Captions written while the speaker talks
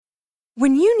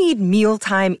When you need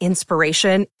mealtime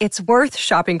inspiration, it's worth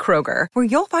shopping Kroger, where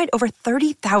you'll find over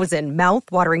 30,000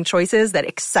 mouth-watering choices that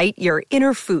excite your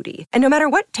inner foodie. And no matter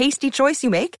what tasty choice you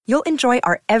make, you'll enjoy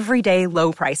our everyday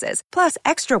low prices, plus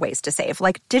extra ways to save,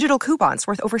 like digital coupons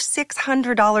worth over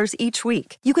 $600 each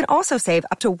week. You can also save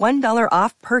up to $1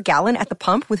 off per gallon at the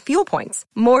pump with fuel points.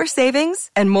 More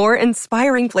savings and more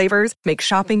inspiring flavors make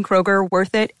shopping Kroger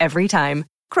worth it every time.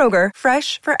 Kroger,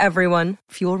 fresh for everyone.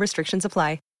 Fuel restrictions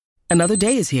apply. Another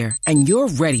day is here, and you're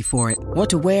ready for it. What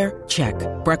to wear? Check.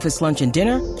 Breakfast, lunch, and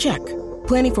dinner? Check.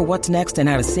 Planning for what's next and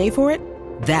how to save for it?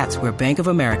 That's where Bank of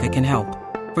America can help.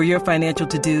 For your financial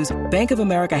to-dos, Bank of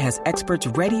America has experts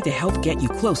ready to help get you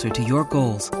closer to your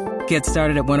goals. Get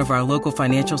started at one of our local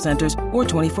financial centers or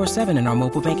 24/7 in our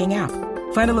mobile banking app.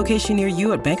 Find a location near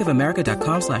you at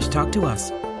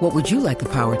bankofamerica.com/talktous. What would you like the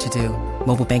power to do?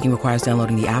 Mobile banking requires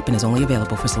downloading the app and is only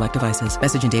available for select devices.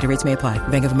 Message and data rates may apply.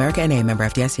 Bank of America N.A., member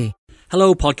FDIC.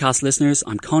 Hello, podcast listeners.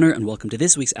 I'm Connor, and welcome to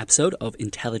this week's episode of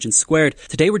Intelligence Squared.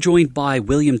 Today, we're joined by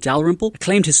William Dalrymple,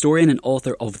 acclaimed historian and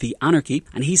author of The Anarchy,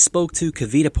 and he spoke to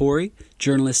Kavita Puri,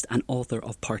 journalist and author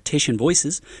of Partition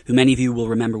Voices, who many of you will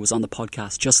remember was on the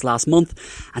podcast just last month,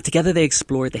 and together they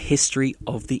explored the history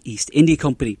of the East India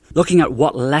Company, looking at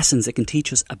what lessons it can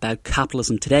teach us about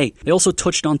capitalism today. They also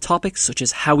touched on topics such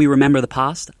as how we remember the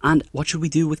past and what should we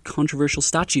do with controversial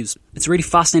statues. It's a really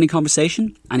fascinating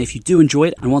conversation, and if you do enjoy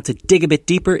it and want to dig a bit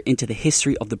deeper into the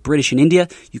history of the British in India,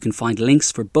 you can find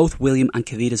links for both William and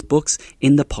Kavita's books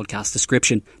in the podcast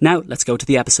description. Now, let's go to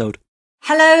the episode.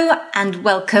 Hello and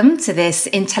welcome to this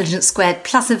Intelligence Squared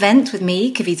Plus event with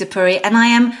me, Kavita Puri, and I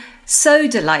am so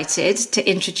delighted to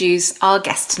introduce our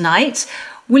guest tonight,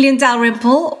 William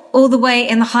Dalrymple, all the way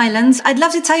in the Highlands. I'd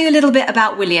love to tell you a little bit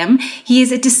about William. He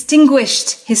is a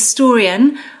distinguished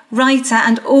historian, writer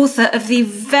and author of the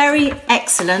very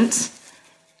excellent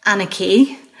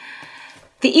Anarchy,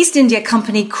 the East India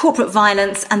Company, Corporate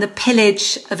Violence and the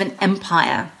Pillage of an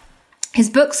Empire. His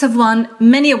books have won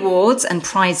many awards and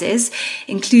prizes,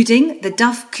 including the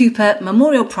Duff Cooper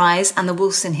Memorial Prize and the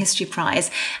Wolfson History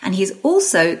Prize. And he is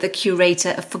also the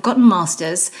curator of Forgotten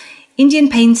Masters, Indian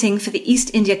Painting for the East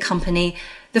India Company,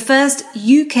 the first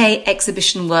UK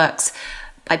exhibition works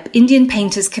by Indian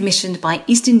painters commissioned by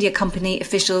East India Company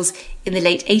officials in the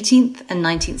late 18th and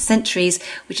 19th centuries,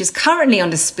 which is currently on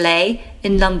display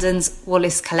in London's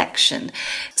Wallace Collection.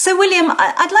 So, William,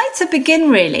 I'd like to begin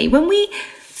really. When we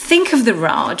think of the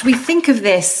Raj, we think of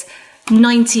this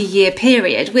 90-year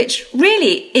period, which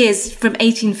really is from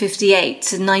 1858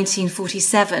 to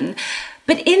 1947.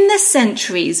 But in the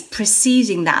centuries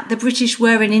preceding that, the British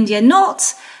were in India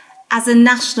not as a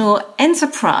national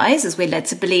enterprise, as we're led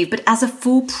to believe, but as a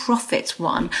for-profit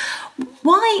one.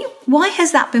 Why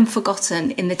has that been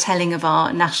forgotten in the telling of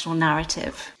our national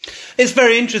narrative? It's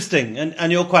very interesting,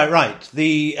 and you're quite right.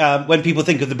 When people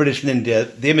think of the British in India,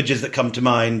 the images that come to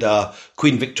mind are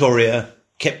Queen Victoria,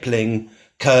 Kipling,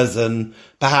 Curzon,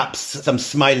 perhaps some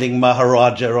smiling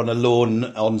Maharaja on a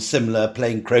lawn on Simla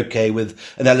playing croquet with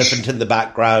an elephant in the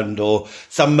background, or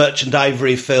some merchant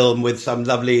ivory film with some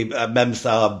lovely Mem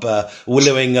Saab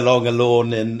willowing along a lawn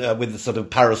with a sort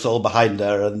of parasol behind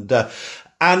her.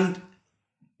 And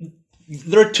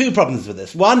there are two problems with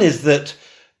this. One is that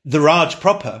the Raj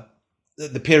proper,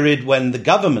 the period when the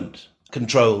government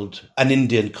controlled an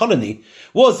Indian colony,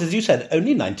 was, as you said,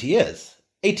 only 90 years,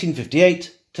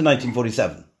 1858 to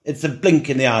 1947. It's a blink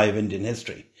in the eye of Indian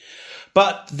history.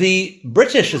 But the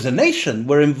British as a nation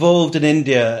were involved in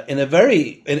India in a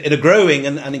growing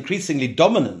and increasingly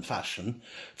dominant fashion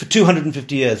for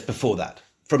 250 years before that,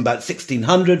 from about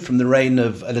 1600, from the reign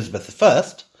of Elizabeth I,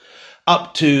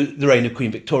 up to the reign of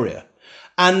Queen Victoria.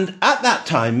 And at that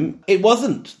time, it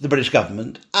wasn't the British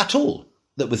government at all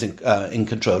that was in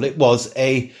control. It was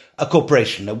a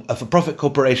corporation, a for-profit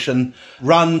corporation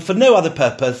run for no other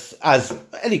purpose, as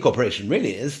any corporation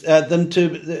really is, than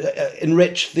to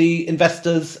enrich the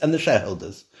investors and the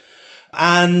shareholders.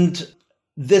 And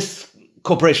this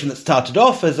corporation that started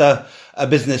off as a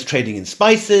business trading in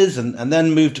spices and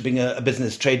then moved to being a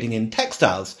business trading in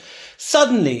textiles,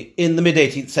 suddenly in the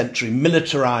mid-18th century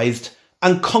militarized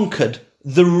and conquered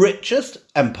the richest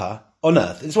empire on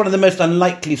earth. It's one of the most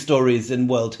unlikely stories in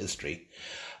world history.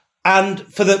 And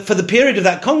for the period of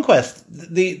that conquest,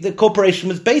 the corporation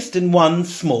was based in one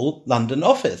small London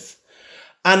office.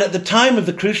 And at the time of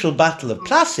the crucial Battle of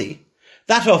Plassey,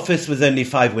 that office was only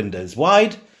 5 windows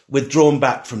wide, withdrawn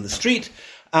back from the street.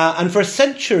 And for a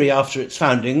century after its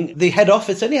founding, the head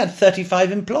office only had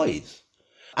 35 employees.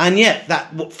 And yet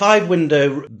that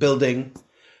 5-window building,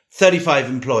 35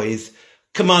 employees,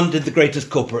 commanded the greatest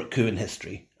corporate coup in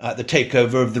history, the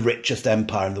takeover of the richest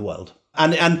empire in the world.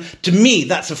 And to me,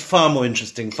 that's a far more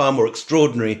interesting, far more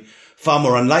extraordinary, far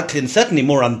more unlikely, and certainly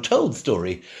more untold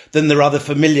story than the rather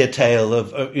familiar tale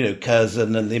of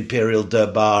Curzon and the Imperial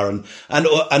Durbar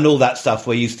and all that stuff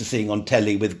we're used to seeing on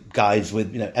telly with guys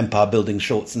with empire building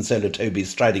shorts and solo tobies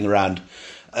striding around,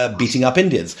 beating up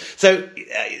Indians. So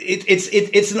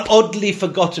it's an oddly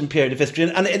forgotten period of history,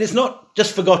 and it is not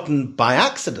just forgotten by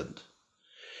accident.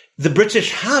 The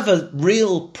British have a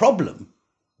real problem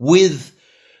with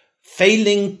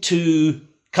failing to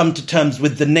come to terms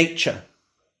with the nature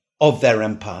of their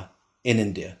empire in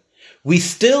India. We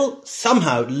still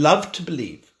somehow love to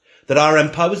believe that our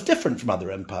empire was different from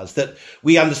other empires, that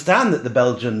we understand that the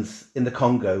Belgians in the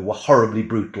Congo were horribly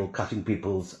brutal, cutting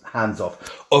people's hands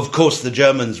off. Of course, the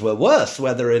Germans were worse,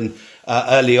 whether in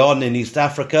early on in East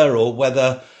Africa or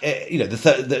whether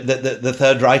the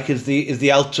Third Reich is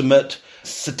the ultimate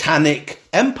satanic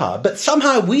empire. But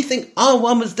somehow we think our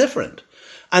one was different.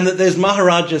 And that there's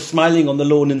Maharajas smiling on the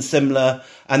lawn in Simla,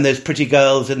 and there's pretty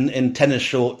girls in tennis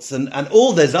shorts, and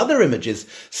all those other images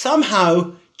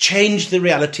somehow change the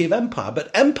reality of empire. But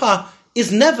empire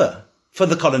is never for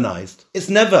the colonized. It's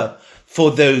never for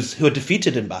those who are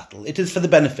defeated in battle. It is for the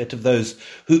benefit of those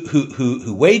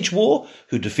who wage war,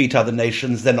 who defeat other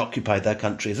nations, then occupy their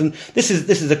countries. And this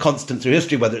is a constant through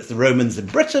history, whether it's the Romans in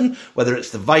Britain, whether it's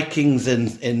the Vikings in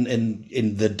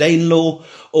the Danelaw,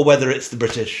 or whether it's the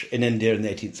British in India in the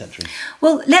 18th century.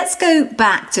 Well, let's go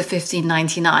back to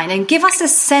 1599 and give us a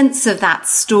sense of that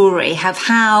story, of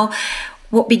how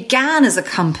what began as a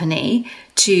company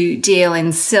to deal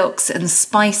in silks and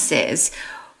spices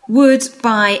would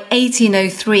by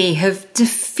 1803 have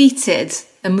defeated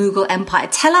the Mughal Empire.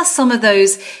 Tell us some of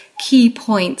those key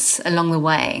points along the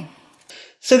way.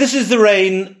 So this is the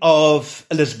reign of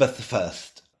Elizabeth I.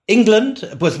 England,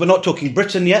 because we're not talking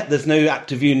Britain yet, there's no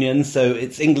active union, so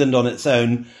it's England on its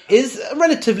own, is a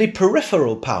relatively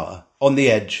peripheral power on the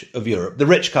edge of Europe. The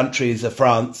rich countries are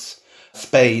France,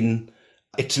 Spain,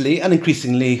 Italy, and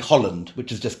increasingly Holland, which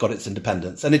has just got its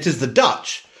independence. And it is the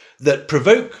Dutch that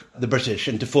provoke the British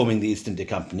into forming the East India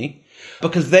Company,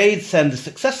 because they'd send a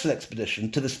successful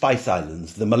expedition to the Spice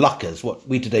Islands, the Moluccas, what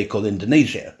we today call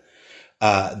Indonesia,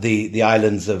 the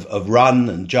islands of Run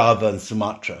and Java and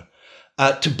Sumatra,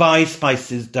 to buy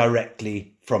spices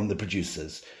directly from the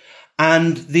producers.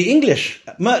 And the English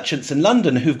merchants in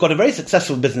London, who've got a very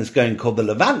successful business going called the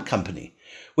Levant Company,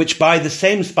 which buy the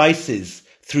same spices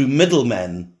through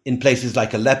middlemen in places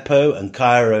like Aleppo and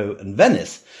Cairo and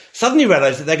Venice, suddenly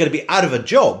realize that they're going to be out of a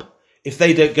job if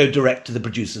they don't go direct to the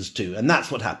producers too. And that's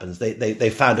what happens. They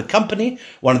found a company,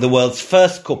 one of the world's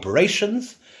first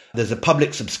corporations. There's a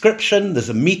public subscription. There's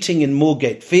a meeting in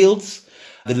Moorgate Fields.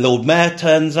 The Lord Mayor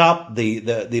turns up. A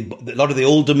lot of the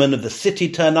aldermen of the city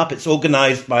turn up. It's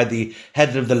organized by the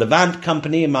head of the Levant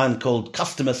Company, a man called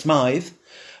Customer Smythe,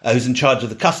 who's in charge of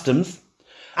the customs.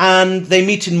 And they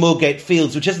meet in Moorgate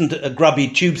Fields, which isn't a grubby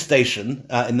tube station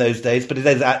in those days, but it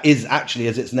is actually,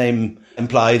 as its name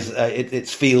implies,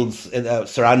 it's fields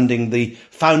surrounding the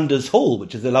Founders Hall,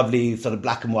 which is a lovely sort of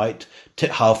black and white,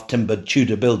 half-timbered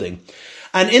Tudor building.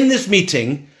 And in this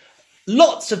meeting,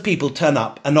 lots of people turn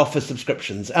up and offer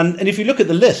subscriptions. And if you look at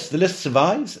the list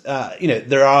survives.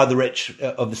 There are the rich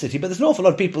of the city, but there's an awful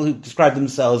lot of people who describe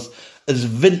themselves as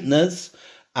vintners,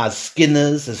 as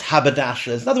skinners, as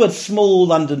haberdashers, in other words, small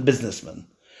London businessmen.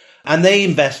 And they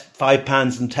invest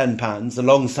 £5 and £10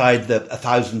 alongside the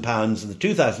 £1,000 and the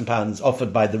 £2,000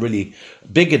 offered by the really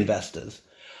big investors.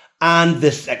 And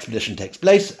this expedition takes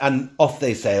place, and off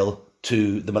they sail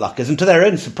to the Moluccas. And to their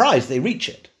own surprise, they reach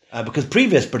it, because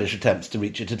previous British attempts to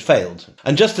reach it had failed.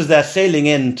 And just as they're sailing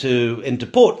into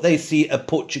port, they see a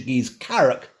Portuguese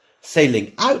carrack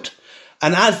sailing out.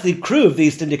 And as the crew of the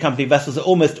East India Company vessels are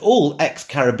almost all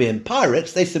ex-Caribbean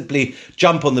pirates, they simply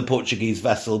jump on the Portuguese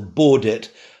vessel, board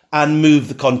it, and move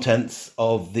the contents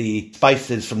of the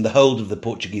spices from the hold of the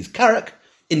Portuguese carrack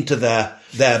into their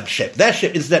ship. Their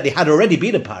ship, incidentally, had already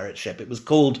been a pirate ship. It was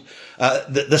called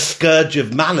the Scourge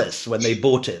of Malice when they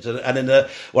bought it. And in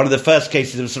one of the first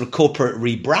cases of sort of corporate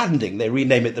rebranding, they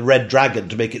rename it the Red Dragon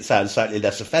to make it sound slightly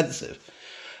less offensive.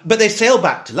 But they sail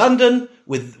back to London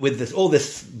with all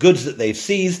this goods that they've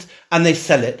seized, and they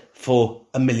sell it for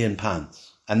 £1 million.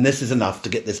 And this is enough to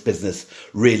get this business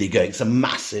really going. It's a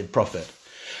massive profit.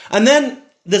 And then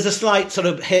there's a slight sort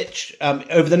of hitch.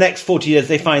 Over the next 40 years,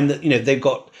 they find that, they've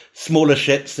got smaller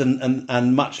ships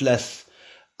and much less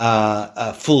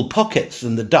full pockets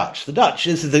than the Dutch. The Dutch,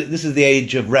 this is the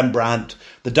age of Rembrandt.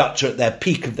 The Dutch are at their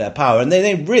peak of their power, and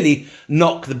they really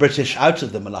knock the British out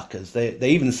of the Moluccas. They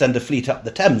even send a fleet up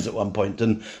the Thames at one point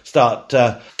and start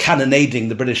cannonading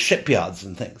the British shipyards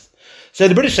and things. So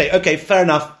the British say, okay, fair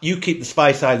enough, you keep the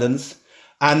Spice Islands,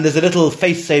 And there's a little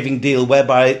face-saving deal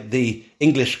whereby the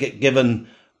English get given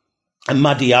a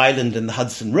muddy island in the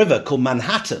Hudson River called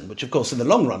Manhattan, which, of course, in the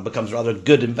long run becomes rather a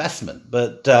good investment.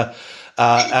 But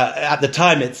at the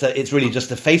time, it's really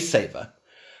just a face-saver.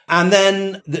 And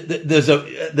then there's a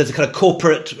kind of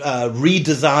corporate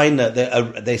redesign.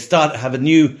 They have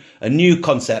a new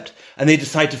concept, and they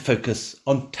decide to focus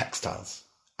on textiles.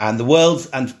 And the world's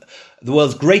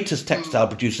greatest textile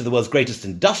producer, the world's greatest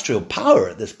industrial power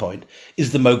at this point,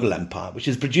 is the Mughal Empire, which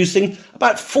is producing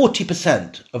about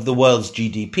 40% of the world's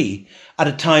GDP at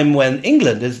a time when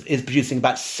England is producing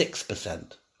about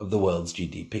 6% of the world's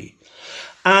GDP.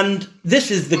 And this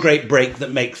is the great break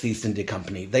that makes the East India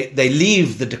Company. They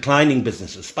leave the declining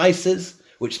business of spices,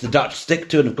 which the Dutch stick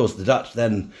to, and of course the Dutch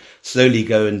then slowly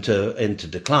go into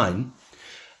decline.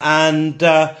 And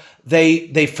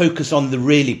they focus on the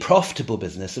really profitable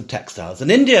business of textiles.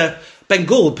 And India,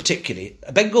 Bengal particularly,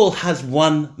 Bengal has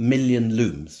 1 million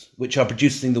looms, which are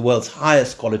producing the world's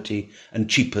highest quality and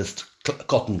cheapest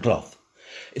cotton cloth.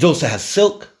 It also has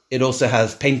silk. It also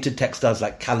has painted textiles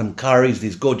like kalamkaris,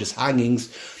 these gorgeous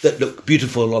hangings that look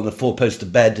beautiful on a four-poster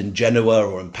bed in Genoa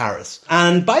or in Paris.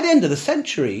 And by the end of the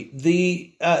century,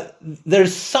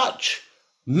 there's such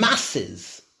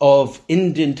masses of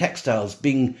Indian textiles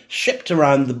being shipped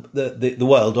around the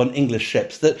world on English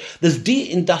ships that there's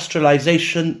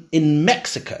deindustrialization in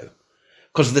Mexico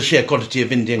because of the sheer quantity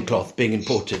of Indian cloth being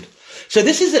imported. So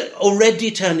this is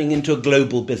already turning into a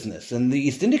global business. And the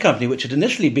East India Company, which had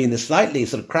initially been this slightly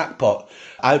sort of crackpot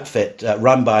outfit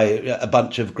run by a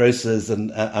bunch of grocers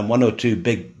and one or two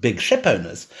big ship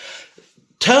owners,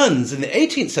 turns in the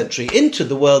 18th century into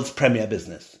the world's premier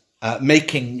business,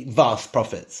 making vast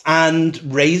profits and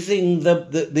raising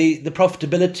the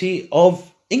profitability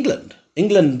of England.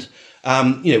 England,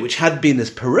 which had been this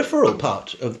peripheral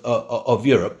part of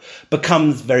Europe,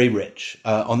 becomes very rich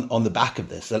on the back of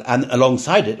this. And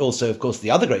alongside it, also, of course,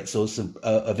 the other great source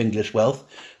of English wealth,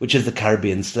 which is the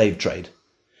Caribbean slave trade.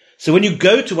 So when you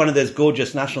go to one of those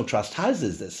gorgeous National Trust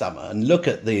houses this summer and look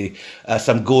at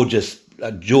some gorgeous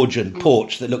Georgian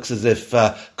porch that looks as if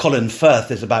Colin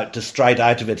Firth is about to stride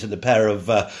out of it in a pair of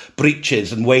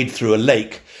breeches and wade through a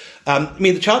lake,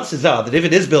 the chances are that if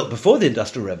it is built before the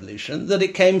Industrial Revolution, that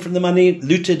it came from the money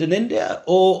looted in India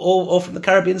or from the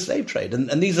Caribbean slave trade.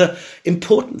 And these are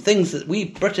important things that we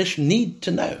British need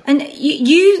to know. And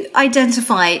you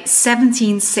identify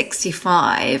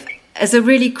 1765 as a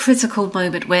really critical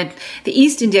moment when the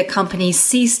East India Company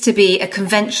ceased to be a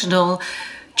conventional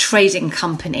trading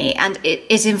company. And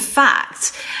it in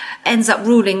fact ends up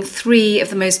ruling 3 of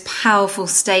the most powerful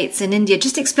states in India.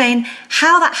 Just explain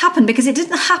how that happened, because it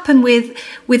didn't happen with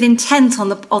intent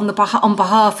on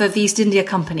behalf of the East India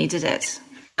Company, did it?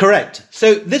 Correct.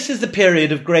 So this is the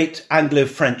period of great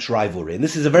Anglo-French rivalry, and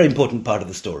this is a very important part of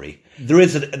the story. There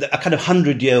is a kind of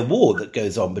 100-year war that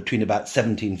goes on between about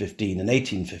 1715 and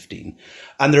 1815,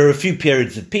 and there are a few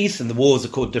periods of peace, and the wars are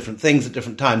called different things at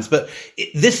different times, but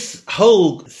this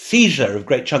whole seizure of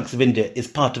great chunks of India is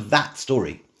part of that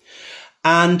story.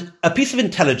 And a piece of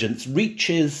intelligence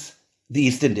reaches the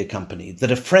East India Company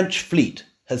that a French fleet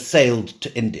has sailed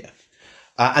to India.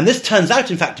 And this turns out,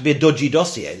 in fact, to be a dodgy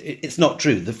dossier. It's not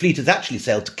true. The fleet has actually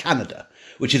sailed to Canada,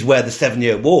 which is where the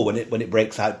 7-Year War, when it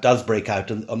breaks out, does break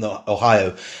out on the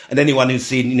Ohio. And anyone who's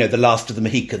seen, The Last of the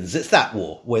Mohicans, it's that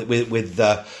war with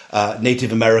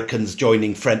Native Americans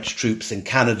joining French troops in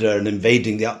Canada and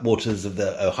invading the upwaters of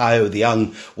the Ohio. The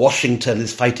young Washington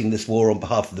is fighting this war on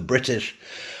behalf of the British.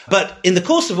 But in the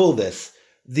course of all this,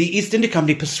 the East India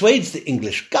Company persuades the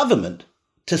English government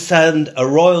to send a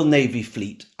Royal Navy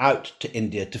fleet out to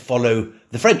India to follow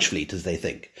the French fleet, as they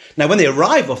think. Now, when they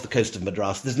arrive off the coast of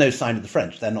Madras, there's no sign of the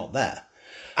French. They're not there.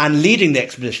 And leading the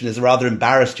expedition is a rather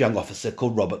embarrassed young officer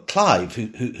called Robert Clive,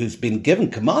 who's been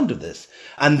given command of this.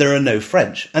 And there are no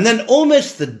French. And then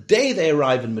almost the day they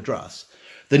arrive in Madras,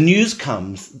 the news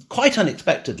comes quite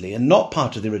unexpectedly and not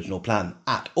part of the original plan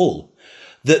at all,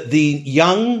 that the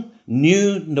young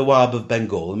new Nawab of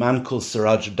Bengal, a man called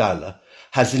Siraj Dowlah,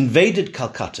 has invaded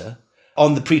Calcutta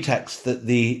on the pretext that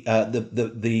the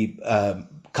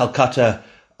Calcutta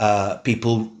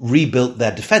people rebuilt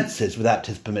their defences without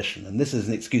his permission. And this is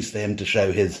an excuse for him to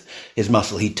show his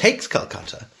muscle. He takes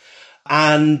Calcutta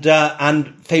and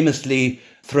famously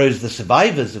throws the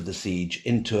survivors of the siege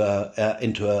into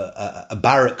a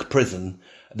barrack prison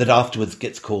that afterwards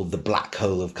gets called the Black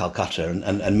Hole of Calcutta.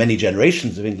 And many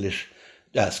generations of English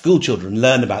school children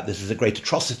learn about this as a great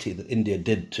atrocity that India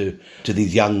did to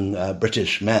these young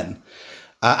British men.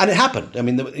 And it happened. I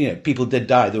mean, people did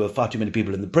die. There were far too many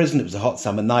people in the prison. It was a hot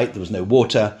summer night. There was no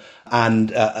water,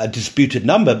 and a disputed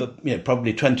number, but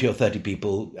probably 20 or 30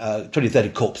 people, 20 or 30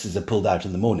 corpses are pulled out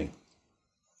in the morning.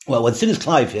 Well, as soon as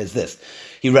Clive hears this,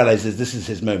 he realizes this is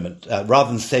his moment. Rather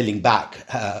than sailing back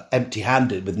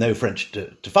empty-handed with no French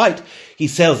to fight, he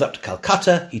sails up to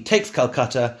Calcutta. He takes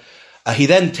Calcutta.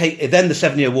 Then the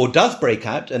 7-Year War does break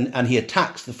out, and he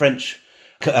attacks the French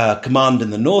command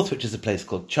in the north, which is a place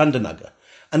called Chandanagar.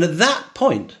 And at that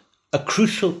point, a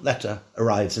crucial letter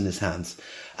arrives in his hands.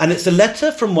 And it's a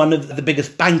letter from one of the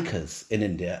biggest bankers in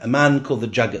India, a man called the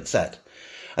Jagat Seth.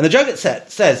 And the Jagat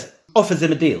Seth offers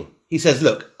him a deal. He says,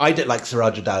 look, I don't like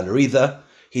Siraja Dowlah either.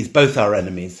 He's both our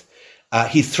enemies.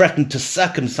 He's threatened to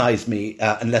circumcise me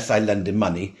unless I lend him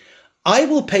money. I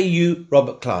will pay you,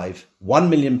 Robert Clive, £1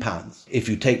 million if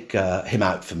you take him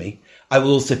out for me. I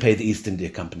will also pay the East India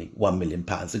Company £1 million.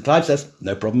 And Clive says,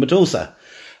 no problem at all, sir.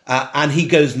 And he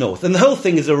goes north. And the whole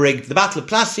thing is a rig. The Battle of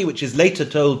Plassey, which is later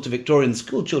told to Victorian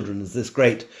school children as this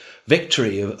great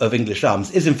victory of English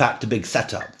arms, is in fact a big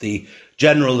setup. The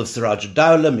general of Siraja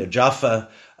Dowlah, Mir Jafar,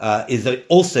 is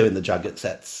also in the Jagat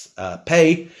Seth's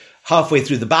pay. Halfway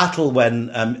through the battle, when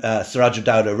Siraja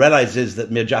Dowlah realizes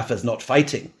that Mir Jafar's not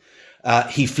fighting,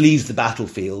 he flees the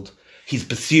battlefield. He's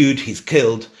pursued, he's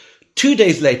killed. 2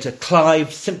 days later,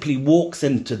 Clive simply walks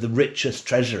into the richest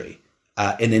treasury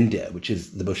in India, which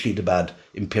is the Murshidabad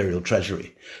Imperial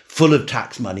Treasury, full of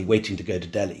tax money waiting to go to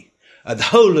Delhi. The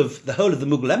whole of the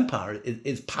Mughal Empire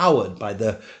is powered by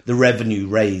the revenue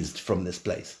raised from this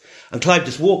place. And Clive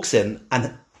just walks in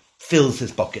and fills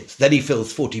his pockets. Then he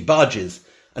fills 40 barges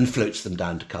and floats them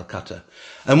down to Calcutta.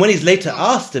 And when he's later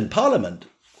asked in Parliament,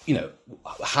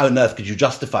 how on earth could you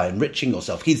justify enriching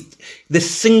yourself? This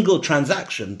single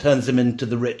transaction turns him into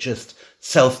the richest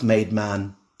self-made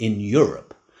man in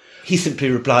Europe. He simply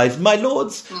replies, my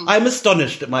lords, I'm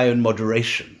astonished at my own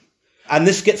moderation. And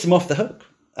this gets him off the hook.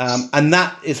 And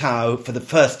that is how, for the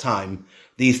first time,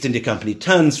 the East India Company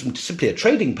turns from simply a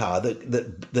trading power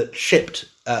that shipped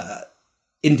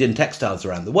Indian textiles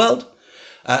around the world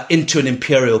into an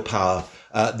imperial power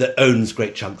that owns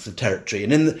great chunks of territory.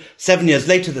 And 7 years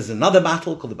later, there's another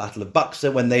battle called the Battle of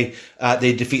Buxar, when they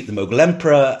defeat the Mughal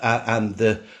Emperor and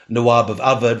the Nawab of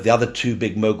Awadh, the other two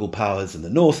big Mughal powers in the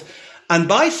north. And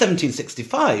by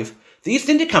 1765, the East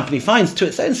India Company finds, to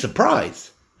its own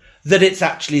surprise, that it's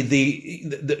actually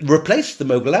replaced the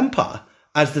Mughal Empire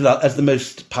as the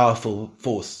most powerful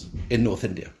force in North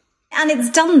India. And it's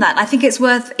done that. I think it's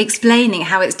worth explaining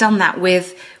how it's done that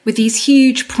with these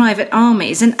huge private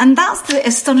armies. And that's the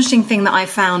astonishing thing that I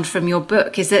found from your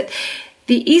book, is that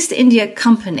the East India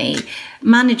Company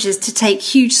manages to take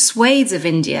huge swathes of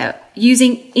India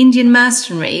using Indian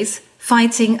mercenaries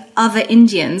fighting other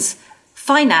Indians,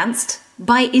 financed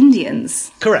by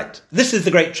Indians. Correct. This is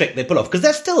the great trick they pull off, because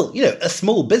they're still, a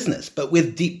small business, but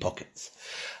with deep pockets.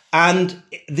 And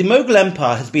the Mughal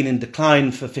Empire has been in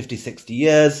decline for 50, 60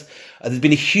 years. There's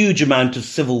been a huge amount of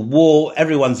civil war.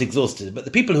 Everyone's exhausted. But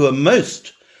the people who are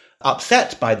most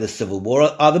upset by this civil war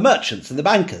are the merchants and the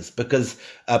bankers, because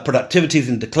productivity is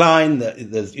in decline.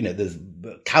 There's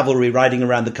cavalry riding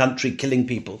around the country, killing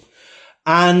people.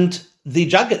 And the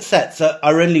Jagat Seths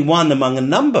are only one among a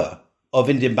number of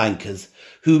Indian bankers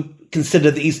who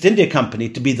consider the East India Company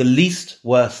to be the least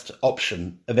worst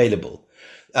option available.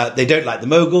 They don't like the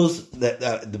Mughals.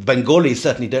 The Bengalis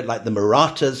certainly don't like the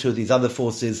Marathas, who are these other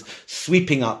forces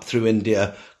sweeping up through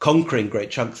India, conquering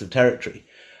great chunks of territory.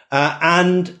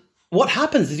 And what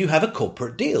happens is you have a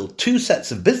corporate deal. Two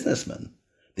sets of businessmen,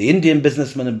 the Indian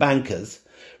businessmen and bankers,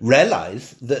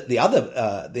 realize that the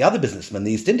other businessmen,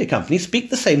 the East India Company, speak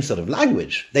the same sort of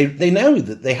language. They know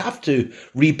that they have to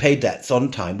repay debts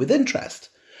on time with interest.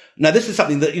 Now, this is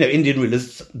something that Indian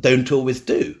rulers don't always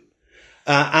do,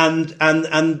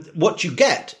 and what you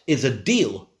get is a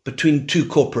deal between two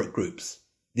corporate groups,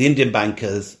 the Indian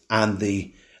bankers and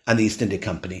the East India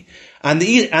Company, and the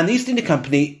East India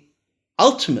Company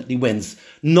ultimately wins,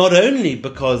 not only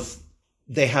because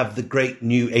they have the great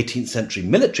new 18th century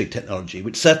military technology,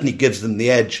 which certainly gives them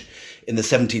the edge in the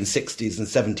 1760s and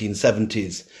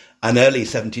 1770s and early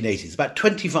 1780s. About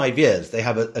 25 years, they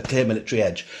have a clear military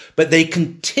edge. But they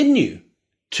continue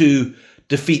to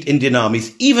defeat Indian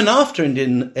armies, even after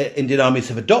Indian armies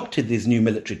have adopted these new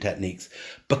military techniques,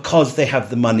 because they have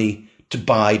the money to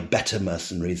buy better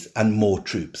mercenaries and more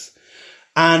troops.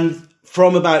 And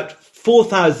from about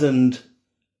 4,000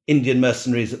 Indian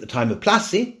mercenaries at the time of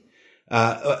Plassey,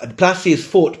 Plassey is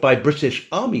fought by British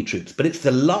army troops, but it's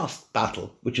the last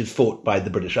battle which is fought by the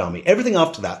British army. Everything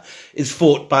after that is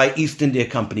fought by East India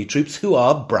Company troops who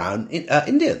are brown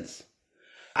Indians.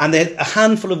 And they're a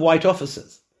handful of white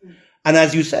officers. and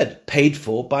as you said, paid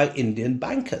for by Indian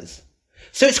bankers.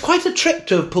 So it's quite a trick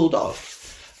to have pulled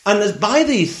off. And by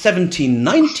the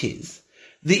 1790s,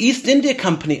 the East India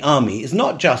Company army is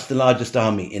not just the largest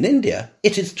army in India,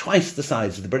 it is twice the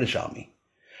size of the British army.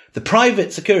 The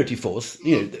private security force,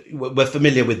 we're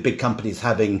familiar with big companies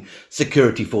having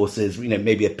security forces,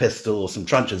 maybe a pistol or some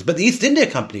truncheons, but the East India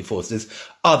Company forces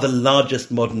are the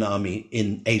largest modern army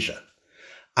in Asia.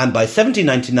 And by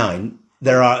 1799,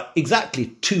 there are exactly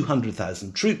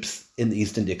 200,000 troops in the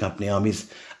East India Company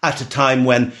armies at a time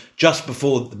when just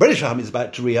before the British army is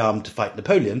about to rearm to fight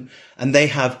Napoleon, and they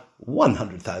have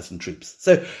 100,000 troops.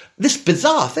 So this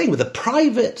bizarre thing with a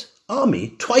private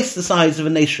army, twice the size of a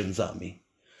nation's army.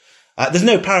 There's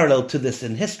no parallel to this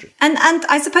in history. And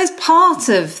I suppose part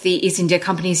of the East India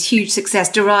Company's huge success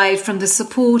derived from the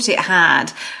support it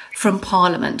had from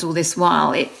Parliament all this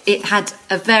while. It had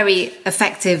a very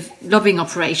effective lobbying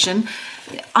operation.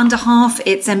 Under half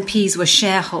its MPs were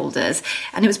shareholders,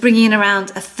 and it was bringing in around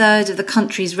a third of the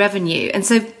country's revenue. And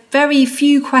so very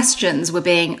few questions were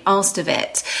being asked of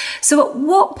it. So at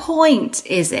what point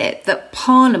is it that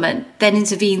Parliament then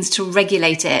intervenes to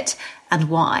regulate it, and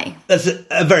why? That's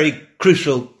a very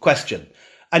crucial question.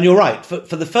 And you're right,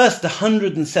 for the first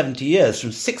 170 years,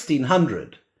 from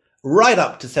 1600 right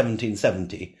up to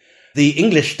 1770, the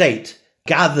English state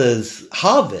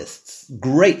harvests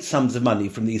great sums of money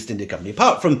from the East India Company.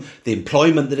 Apart from the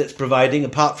employment that it's providing,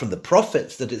 apart from the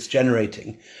profits that it's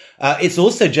generating, it's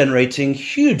also generating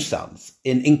huge sums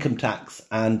in income tax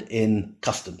and in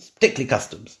customs, particularly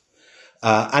customs.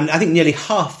 And I think nearly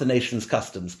half the nation's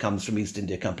customs comes from East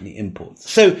India Company imports.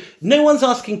 So no one's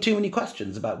asking too many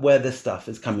questions about where this stuff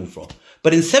is coming from.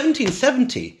 But in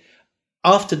 1770,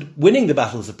 after winning the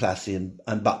battles of Plassey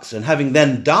and Buxar, and having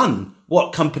then done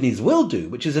what companies will do,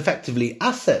 which is effectively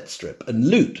asset strip and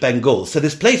loot Bengal. So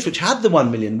this place which had the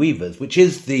 1 million weavers, which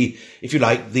is the, if you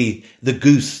like, the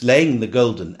goose laying the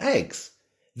golden eggs,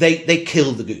 they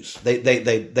kill the goose.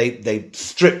 They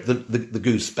strip the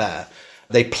goose bare.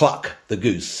 They pluck the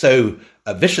goose so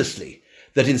viciously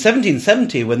that in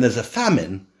 1770, when there's a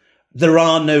famine, there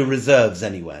are no reserves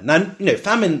anywhere. Now,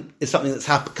 famine is something that's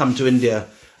come to India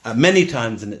many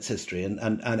times in its history,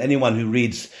 and anyone who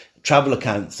reads travel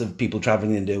accounts of people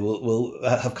traveling in India will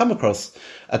have come across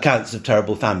accounts of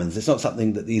terrible famines. It's not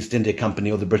something that the East India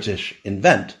Company or the British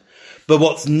invent. But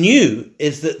what's new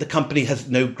is that the company has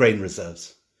no grain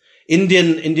reserves.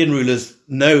 Indian rulers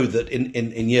know that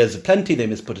in years of plenty, they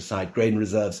must put aside grain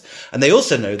reserves. And they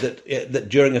also know that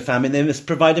during a famine, they must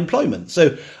provide employment.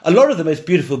 So a lot of the most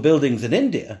beautiful buildings in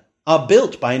India are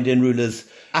built by Indian rulers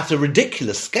at a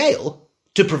ridiculous scale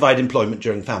to provide employment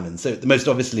during famine. So the most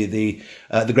obviously the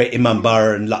great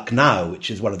Imambara in Lucknow, which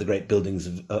is one of the great buildings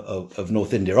of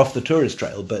North India, off the tourist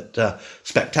trail, but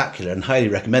spectacular and highly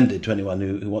recommended to anyone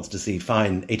who wants to see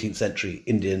fine 18th century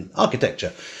Indian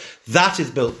architecture. That is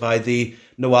built by the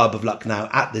Nawab of Lucknow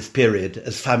at this period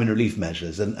as famine relief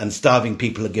measures, and starving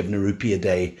people are given a rupee a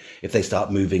day if they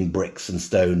start moving bricks and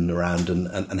stone around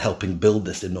and helping build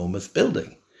this enormous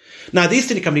building. Now, the East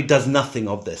India Company does nothing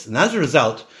of this, and as a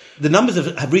result, the numbers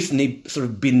have recently sort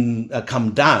of been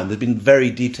come down. There's been very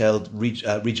detailed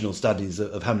regional studies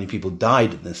of how many people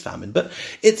died in this famine, but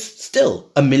it's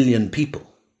still 1 million people.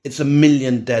 It's 1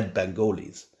 million dead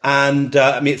Bengalis. And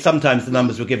sometimes the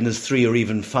numbers were given as 3 or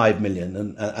even 5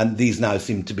 million, and these now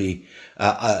seem to be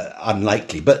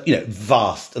unlikely. But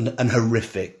vast and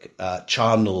horrific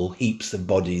charnel heaps of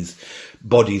bodies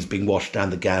being washed down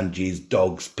the Ganges,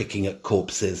 dogs picking at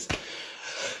corpses.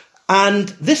 And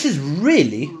this is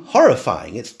really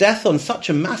horrifying. It's death on such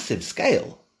a massive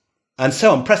scale and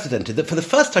so unprecedented that for the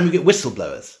first time you get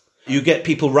whistleblowers. You get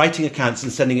people writing accounts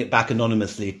and sending it back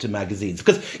anonymously to magazines.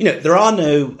 Because, there are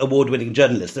no award-winning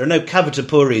journalists. There are no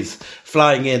Kavitapuris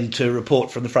flying in to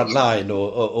report from the front line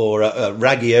or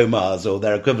Raggy Omars or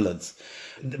their equivalents.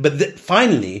 But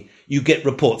finally, you get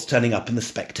reports turning up in The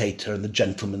Spectator and The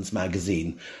Gentleman's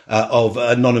Magazine of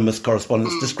anonymous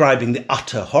correspondents describing the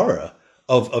utter horror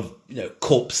of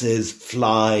corpses,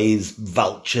 flies,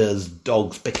 vultures,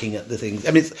 dogs picking at the things.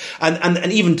 I mean,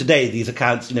 and even today, these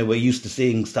accounts, we're used to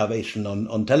seeing starvation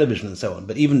on television and so on.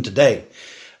 But even today,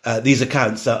 these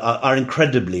accounts are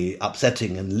incredibly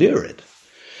upsetting and lurid.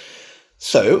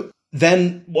 So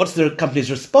then what's the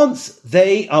company's response?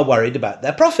 They are worried about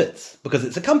their profits because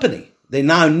it's a company. They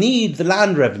now need the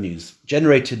land revenues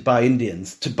generated by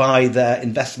Indians to buy their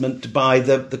investment, to buy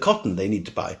the cotton they need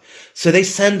to buy. So they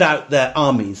send out their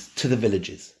armies to the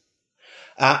villages.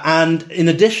 And in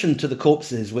addition to the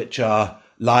corpses which are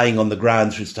lying on the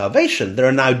ground through starvation, there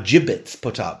are now gibbets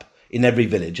put up in every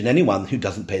village, and anyone who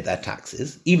doesn't pay their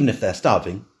taxes, even if they're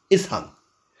starving, is hung.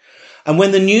 And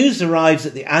when the news arrives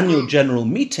at the annual general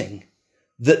meeting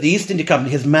that the East India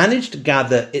Company has managed to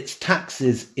gather its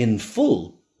taxes in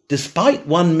full, despite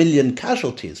 1 million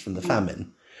casualties from the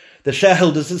famine, the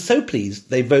shareholders are so pleased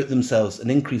they vote themselves an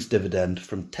increased dividend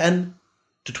from 10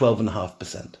 to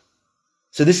 12.5%.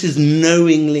 So this is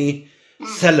knowingly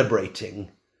celebrating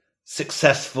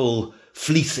successful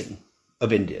fleecing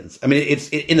of Indians. I mean,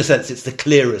 in a sense, it's the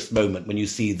clearest moment when you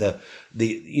see the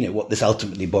what this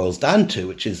ultimately boils down to,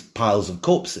 which is piles of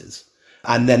corpses,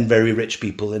 and then very rich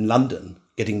people in London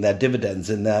getting their dividends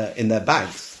in their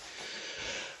banks.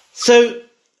 So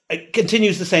it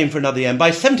continues the same for another year. And by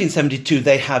 1772,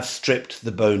 they have stripped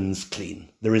the bones clean.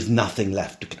 There is nothing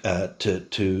left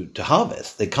to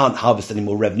harvest. They can't harvest any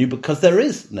more revenue because there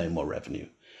is no more revenue.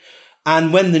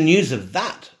 And when the news of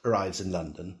that arrives in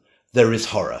London, there is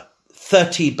horror.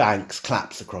 30 banks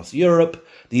collapse across Europe.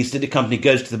 The East India Company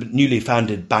goes to the newly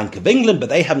founded Bank of England, but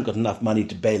they haven't got enough money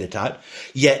to bail it out.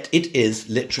 Yet it is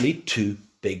literally too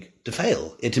big to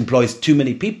fail. It employs too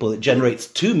many people. It generates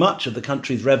too much of the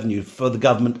country's revenue for the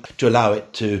government to allow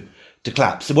it to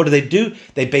collapse. So what do?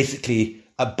 They basically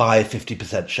buy a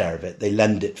 50% share of it. They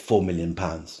lend it £4 million.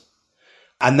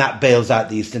 And that bails out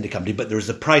the East India Company. But there is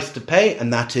a price to pay,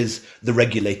 and that is the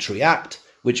Regulatory Act,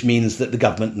 which means that the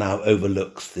government now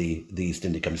overlooks the East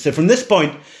India Company. So from this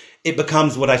point, it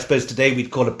becomes what I suppose today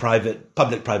we'd call a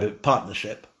public-private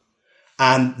partnership.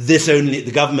 And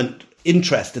the government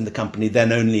interest in the company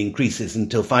then only increases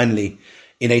until finally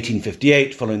in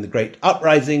 1858, following the Great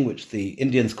Uprising, which the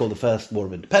Indians call the First War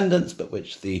of Independence, but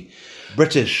which the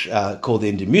British call the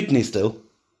Indian Mutiny still,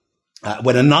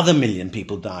 when another 1 million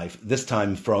people die, this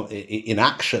time in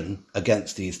action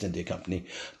against the East India Company,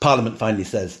 Parliament finally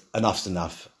says enough's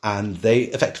enough, and they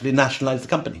effectively nationalise the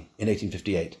company in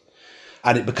 1858.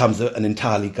 And it becomes an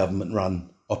entirely government-run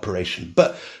operation.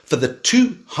 But for the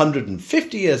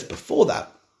 250 years before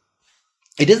that,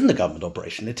 it isn't a government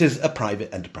operation. It is a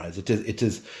private enterprise. It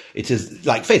is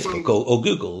like Facebook or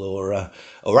Google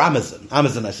or Amazon.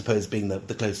 Amazon, I suppose, being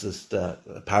the closest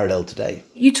parallel today.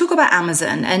 You talk about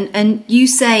Amazon, and you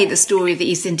say the story of the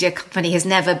East India Company has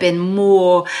never been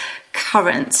more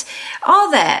current. Are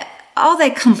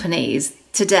there companies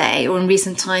today or in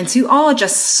recent times who are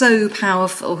just so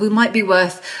powerful, who might be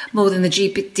worth more than the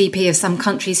GDP of some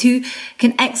countries, who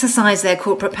can exercise their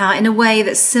corporate power in a way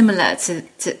that's similar to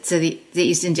the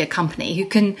East India Company, who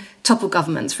can topple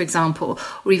governments, for example,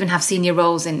 or even have senior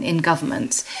roles in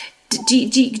government?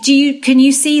 Can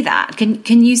you see that?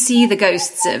 Can you see the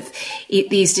ghosts of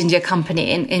the East India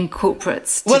Company in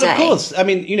corporates today? Well, of course. I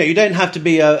mean, you don't have to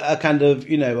be a kind of,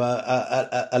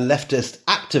 a leftist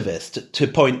activist to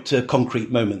point to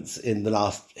concrete moments in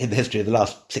the history of the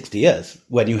last 60 years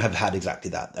when you have had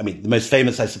exactly that. I mean, the most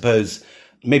famous, I suppose,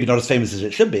 maybe not as famous as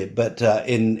it should be, but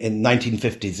in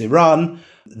 1950s Iran,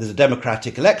 there's a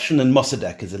democratic election and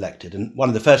Mossadegh is elected. And one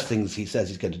of the first things he says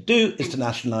he's going to do is to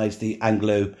nationalize the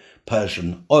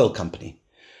Anglo-Persian Oil Company.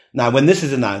 Now, when this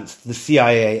is announced, the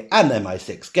CIA and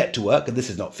MI6 get to work, and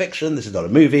this is not fiction, this is not a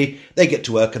movie. They get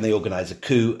to work and they organize a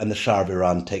coup, and the Shah of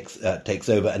Iran takes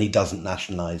over, and he doesn't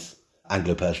nationalize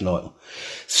Anglo-Persian oil.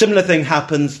 Similar thing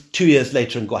happens 2 years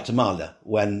later in Guatemala,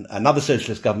 when another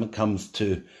socialist government comes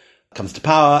to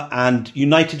power, and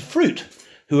United Fruit,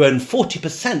 who own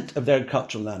 40% of the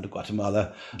agricultural land of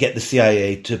Guatemala, get the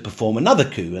CIA to perform another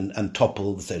coup and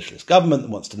topple the socialist government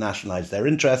that wants to nationalize their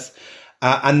interests.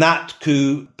 And that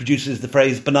coup produces the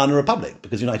phrase Banana Republic,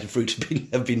 because United Fruit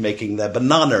have been making their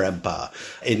banana empire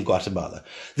in Guatemala.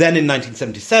 Then in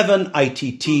 1977,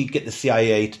 ITT get the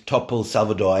CIA to topple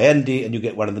Salvador Allende, and you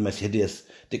get one of the most hideous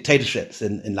dictatorships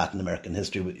in Latin American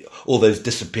history. All those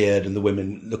disappeared and the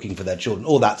women looking for their children.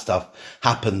 All that stuff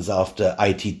happens after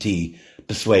ITT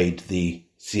persuade the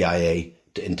CIA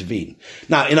to intervene.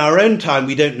 Now, in our own time,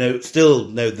 we don't still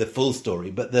know the full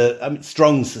story, but the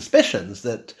strong suspicions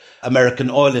that American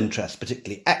oil interests,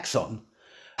 particularly Exxon,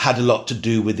 had a lot to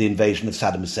do with the invasion of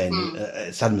Saddam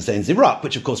Hussein's Iraq,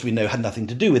 which, of course, we know had nothing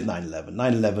to do with 9/11.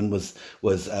 9/11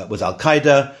 was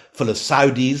Al-Qaeda, full of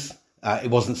Saudis.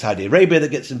 It wasn't Saudi Arabia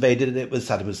that gets invaded. It was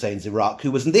Saddam Hussein's Iraq,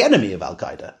 who was the enemy of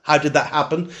Al-Qaeda. How did that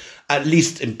happen? At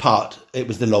least in part, it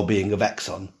was the lobbying of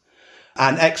Exxon.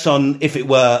 And Exxon, if it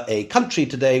were a country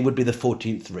today, would be the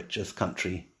 14th richest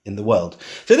country in the world.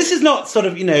 So this is not sort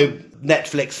of,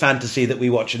 Netflix fantasy that we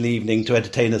watch in the evening to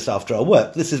entertain us after our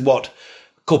work. This is what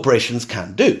corporations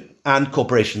can do. And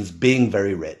corporations, being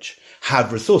very rich,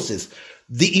 have resources.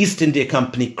 The East India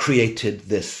Company created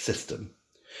this system.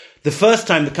 The first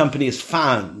time the company is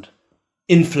found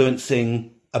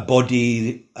influencing a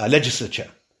body, a legislature,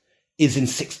 is in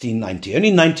 1690, only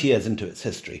 90 years into its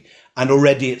history. And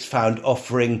already it's found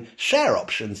offering share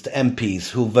options to MPs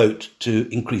who'll vote to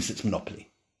increase its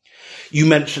monopoly. You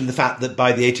mentioned the fact that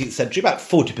by the 18th century, about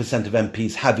 40% of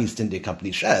MPs have East India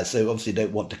Company shares, so obviously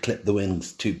don't want to clip the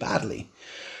wings too badly.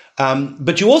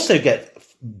 But you also get,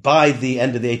 by the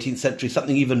end of the 18th century,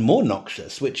 something even more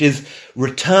noxious, which is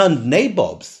returned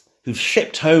nabobs who've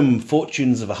shipped home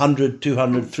fortunes of 100,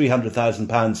 200, 300,000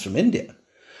 pounds from India,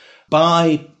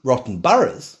 buy rotten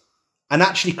boroughs and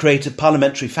actually create a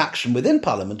parliamentary faction within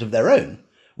Parliament of their own,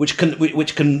 which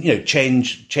can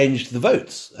change the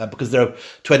votes because there are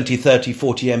 20, 30,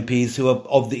 40 MPs who are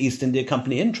of the East India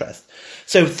Company interest.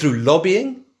 So through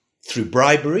lobbying, through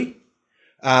bribery,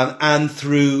 and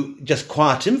through just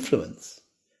quiet influence,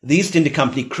 the East India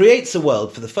Company creates a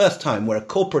world for the first time where a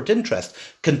corporate interest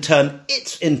can turn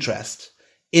its interest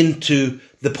into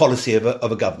the policy of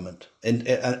a government, and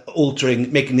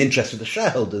making the interest of the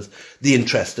shareholders the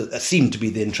interest that seem to be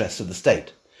the interest of the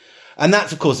state. And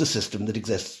that's, of course, a system that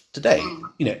exists today.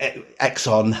 You know,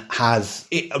 Exxon has,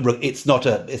 it's not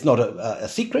a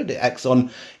secret. Exxon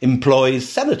employs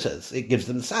senators. It gives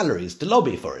them salaries to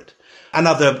lobby for it. And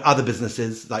other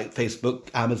businesses like Facebook,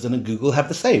 Amazon and Google have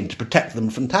the same to protect them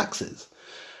from taxes.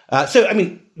 So, I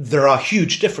mean, there are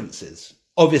huge differences.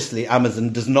 Obviously,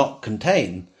 Amazon does not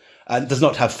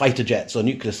have fighter jets or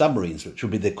nuclear submarines, which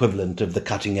would be the equivalent of the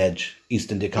cutting-edge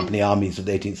East India Company armies of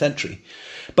the 18th century.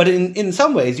 But in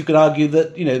some ways, you could argue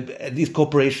that, you know, these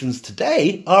corporations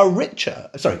today are richer.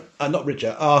 Sorry, not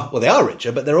richer. They are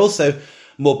richer, but they're also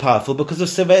more powerful because of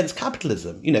surveillance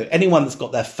capitalism. You know, anyone that's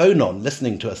got their phone on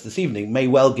listening to us this evening may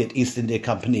well get East India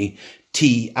Company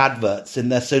tea adverts in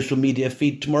their social media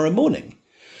feed tomorrow morning.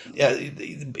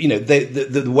 You know,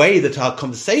 the way that our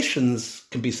conversations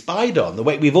can be spied on, the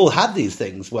way we've all had these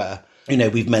things where, you know,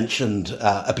 we've mentioned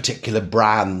a particular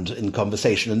brand in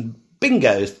conversation and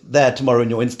bingo, it's there tomorrow in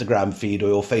your Instagram feed or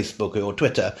your Facebook or your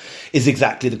Twitter is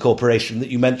exactly the corporation that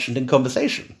you mentioned in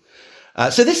conversation.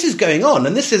 So this is going on,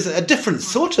 and this is a different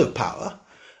sort of power,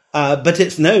 but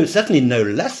it's certainly no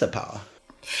lesser power.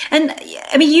 And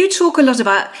I mean, you talk a lot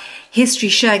about history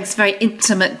showing this very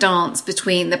intimate dance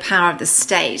between the power of the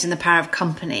state and the power of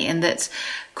company, and that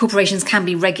corporations can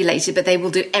be regulated, but they will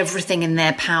do everything in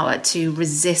their power to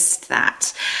resist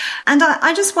that. And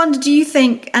I just wonder, do you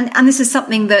think, and this is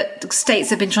something that states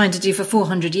have been trying to do for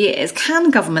 400 years,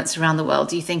 can governments around the world,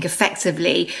 do you think,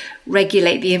 effectively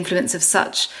regulate the influence of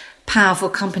such powerful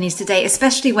companies today,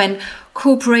 especially when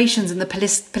corporations and the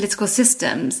political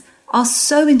systems are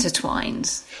so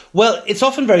intertwined? Well, it's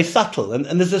often very subtle. And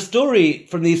there's a story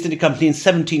from the East India Company in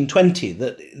 1720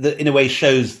 that in a way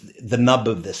shows the nub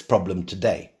of this problem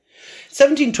today.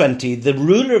 1720, the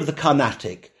ruler of the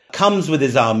Carnatic comes with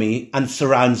his army and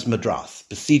surrounds Madras,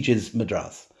 besieges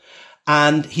Madras.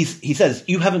 And he says,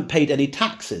 you haven't paid any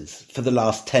taxes for the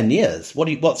last 10 years.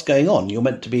 What's going on? You're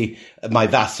meant to be my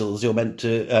vassals. You're meant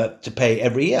to pay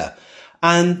every year.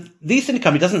 And the East India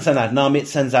Company doesn't send out an army. It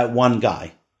sends out one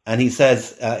guy. And he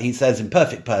says in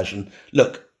perfect Persian,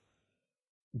 look,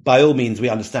 by all means, we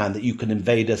understand that you can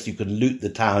invade us, you can loot the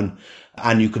town,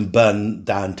 and you can burn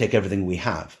down, take everything we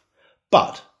have.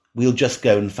 But we'll just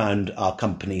go and found our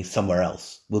company somewhere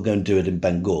else. We'll go and do it in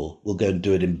Bengal. We'll go and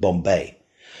do it in Bombay.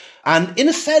 And in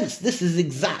a sense, this is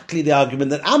exactly the argument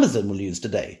that Amazon will use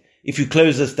today. If you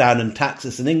close us down and tax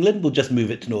us in England, we'll just move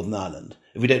it to Northern Ireland.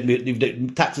 If you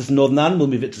don't tax us in Northern Ireland, we'll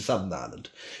move it to Southern Ireland.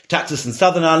 If you tax us in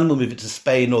Southern Ireland, we'll move it to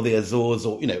Spain or the Azores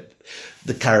or, you know,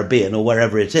 the Caribbean or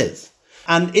wherever it is.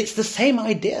 And it's the same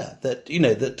idea that, you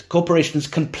know, that corporations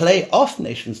can play off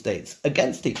nation states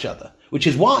against each other, which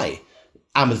is why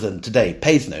Amazon today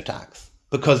pays no tax.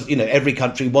 Because, you know, every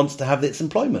country wants to have its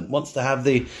employment, wants to have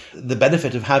the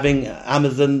benefit of having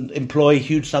Amazon employ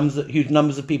huge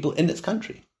numbers of people in its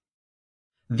country.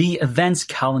 The events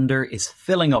calendar is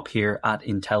filling up here at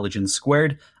Intelligence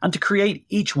Squared, and to create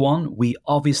each one, we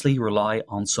obviously rely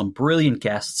on some brilliant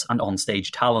guests and onstage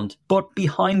talent. But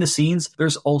behind the scenes,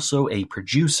 there's also a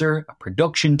producer, a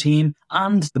production team,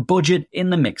 and the budget in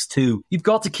the mix too. You've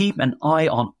got to keep an eye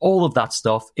on all of that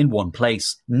stuff in one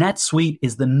place. NetSuite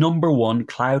is the #1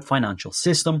 cloud financial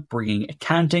system, bringing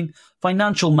accounting,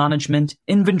 financial management,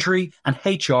 inventory, and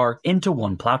HR into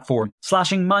one platform,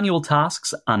 slashing manual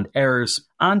tasks and errors.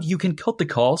 And you can cut the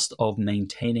cost of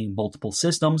maintaining multiple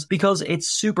systems because it's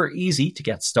super easy to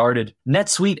get started.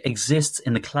 NetSuite exists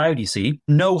in the cloud, you see,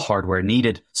 no hardware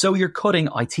needed, so you're cutting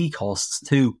IT costs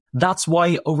too. That's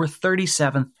why over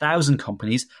 37,000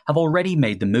 companies have already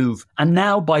made the move. And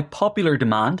now, by popular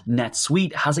demand,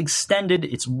 NetSuite has extended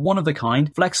its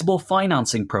one-of-a-kind flexible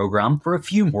financing program for a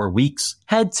few more weeks.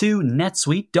 Head to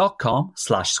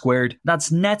netsuite.com/squared. That's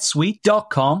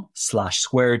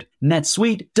netsuite.com/squared.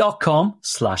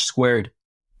 netsuite.com/squared.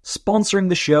 Sponsoring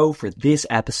the show for this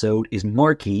episode is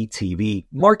Marquee TV.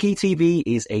 Marquee TV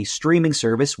is a streaming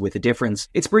service with a difference.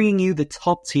 It's bringing you the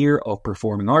top tier of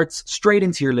performing arts straight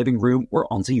into your living room or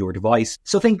onto your device.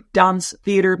 So think dance,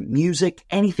 theatre, music,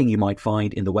 anything you might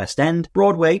find in the West End,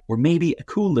 Broadway, or maybe a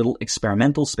cool little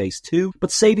experimental space too,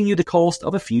 but saving you the cost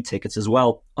of a few tickets as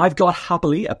well. I've got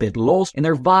happily a bit lost in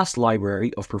their vast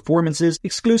library of performances,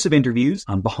 exclusive interviews,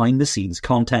 and behind-the-scenes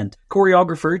content.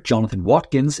 Choreographer Jonathan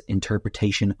Watkins'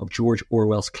 interpretation of George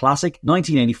Orwell's classic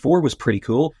 1984 was pretty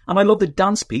cool, and I love the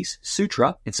dance piece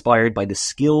Sutra, inspired by the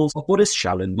skills of Buddhist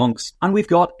Shaolin monks. And we've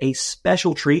got a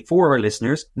special treat for our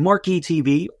listeners. Marquee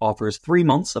TV offers 3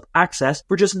 months of access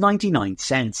for just 99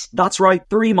 cents. That's right,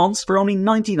 3 months for only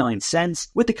 99 cents.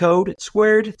 With the code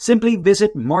SQUARED, simply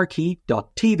visit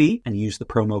marquee.tv and use the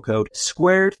promo code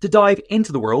SQUARED to dive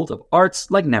into the world of arts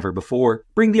like never before.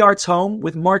 Bring the arts home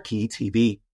with Marquee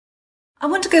TV. I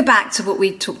want to go back to what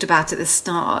we talked about at the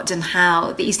start and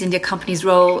how the East India Company's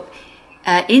role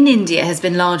in India has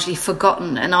been largely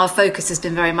forgotten, and our focus has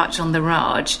been very much on the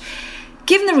Raj.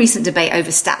 Given the recent debate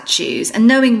over statues and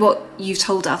knowing what you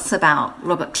told us about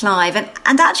Robert Clive and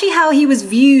actually how he was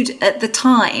viewed at the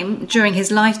time during his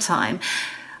lifetime,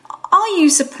 are you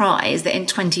surprised that in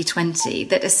 2020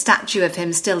 that a statue of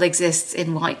him still exists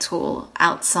in Whitehall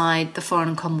outside the Foreign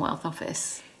and Commonwealth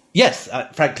Office? Yes,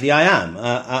 frankly, I am.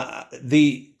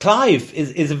 The Clive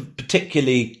is a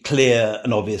particularly clear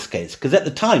and obvious case because at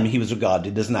the time he was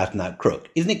regarded as an out-and-out crook.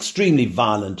 He's an extremely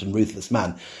violent and ruthless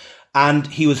man. And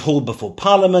he was hauled before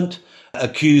Parliament,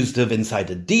 accused of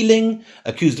insider dealing,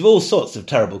 accused of all sorts of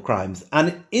terrible crimes.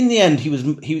 And in the end,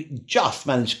 he just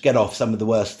managed to get off some of the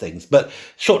worst things. But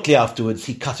shortly afterwards,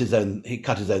 he cut his own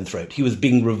throat. He was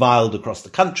being reviled across the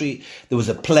country. There was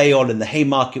a play on in the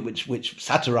Haymarket, which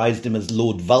satirized him as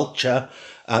Lord Vulture.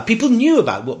 People knew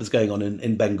about what was going on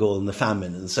in Bengal and the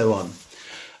famine and so on.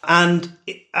 And,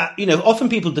 often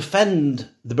people defend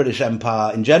the British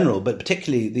Empire in general, but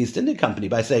particularly the East India Company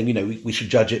by saying, we should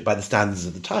judge it by the standards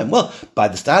of the time. Well, by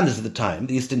the standards of the time,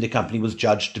 the East India Company was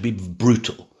judged to be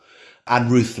brutal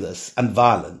and ruthless and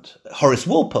violent. Horace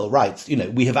Walpole writes,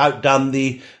 we have outdone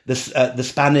the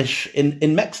Spanish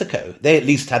in Mexico. They at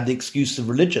least had the excuse of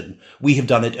religion. We have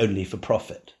done it only for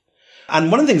profit. And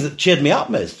one of the things that cheered me up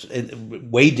most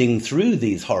wading through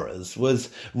these horrors was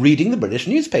reading the British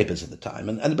newspapers at the time.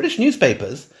 And the British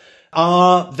newspapers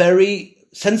are very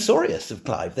censorious of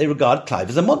Clive. They regard Clive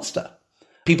as a monster.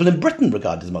 People in Britain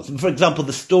regard him as a monster. For example,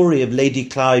 the story of Lady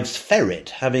Clive's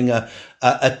ferret having a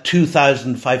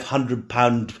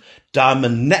 £2,500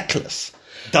 diamond necklace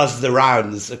does the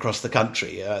rounds across the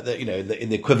country, in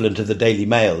the equivalent of the Daily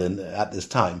Mail at this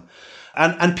time.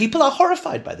 And people are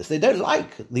horrified by this. They don't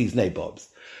like these nabobs.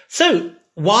 So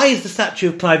why is the statue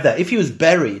of Clive there? If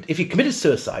he committed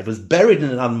suicide, was buried in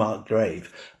an unmarked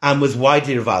grave and was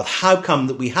widely reviled, how come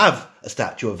that we have a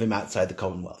statue of him outside the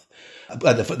Commonwealth?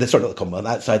 Not the Commonwealth,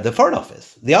 outside the Foreign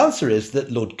Office. The answer is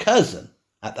that Lord Curzon,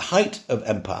 at the height of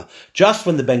empire, just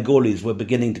when the Bengalis were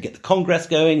beginning to get the Congress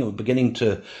going and were beginning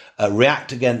to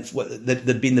react against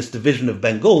there'd been this division of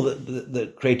Bengal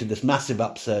that created this massive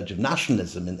upsurge of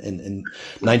nationalism in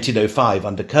 1905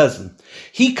 under Curzon.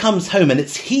 He comes home and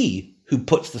it's he who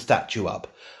puts the statue up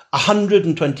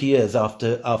 120 years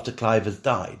after Clive has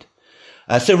died.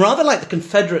 So rather like the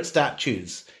Confederate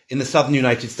statues in the southern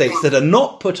United States that are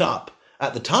not put up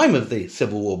at the time of the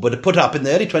Civil War, but are put up in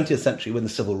the early 20th century when the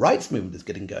civil rights movement is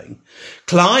getting going,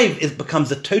 Clive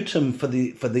becomes a totem for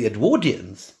the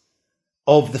Edwardians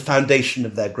of the foundation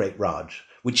of their great Raj,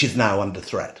 which is now under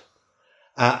threat.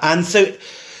 And so,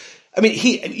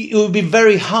 it would be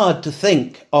very hard to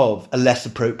think of a less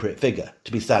appropriate figure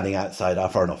to be standing outside our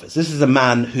Foreign Office. This is a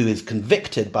man who is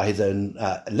convicted by his own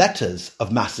letters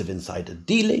of massive insider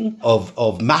dealing,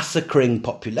 of massacring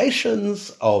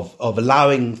populations, of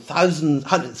allowing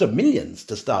hundreds of millions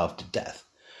to starve to death.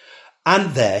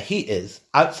 And there he is,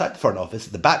 outside the Foreign Office,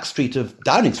 at the back street of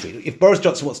Downing Street. If Boris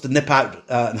Johnson wants to nip out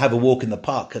and have a walk in the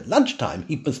park at lunchtime,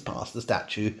 he must pass the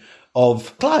statue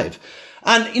of Clive.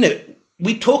 And,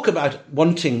 we talk about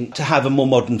wanting to have a more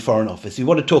modern Foreign Office. We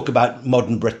want to talk about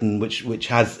modern Britain, which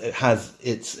has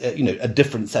its a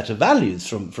different set of values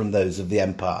from those of the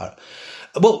Empire.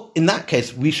 Well, in that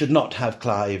case, we should not have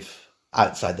Clive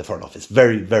outside the Foreign Office.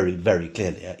 Very, very, very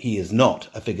clearly, he is not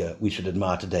a figure we should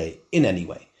admire today in any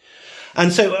way.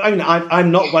 And so, I mean,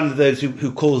 I'm not one of those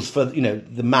who calls for,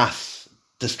 the mass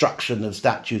destruction of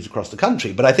statues across the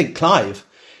country. But I think Clive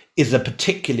is a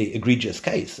particularly egregious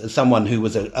case as someone who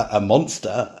was a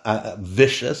monster,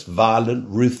 vicious, violent,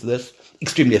 ruthless,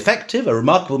 extremely effective, a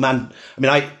remarkable man. I mean,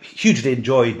 I hugely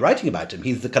enjoyed writing about him.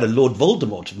 He's the kind of Lord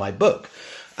Voldemort of my book.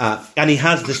 And he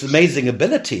has this amazing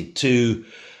ability to,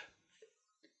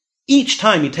 each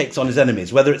time he takes on his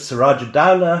enemies, whether it's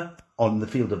Siraj-ud-Dowlah on the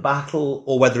field of battle,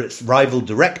 or whether it's rival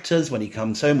directors when he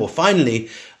comes home, or finally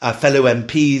fellow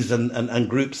MPs and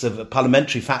groups of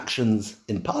parliamentary factions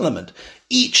in Parliament,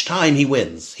 each time he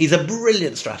wins. He's a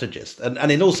brilliant strategist,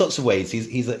 and in all sorts of ways,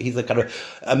 he's a kind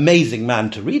of amazing man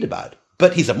to read about.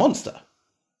 But he's a monster,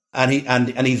 and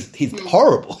he's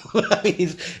horrible. I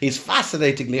mean, he's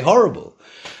fascinatingly horrible,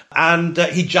 and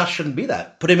he just shouldn't be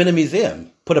that. Put him in a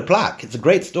museum, put a plaque. It's a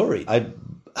great story. I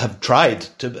have tried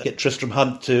to get Tristram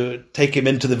Hunt to take him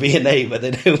into the V&A, but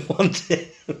they don't want him.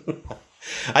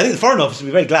 I think the Foreign Office would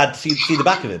be very glad to see the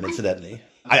back of him, incidentally.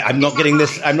 I'm not getting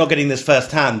this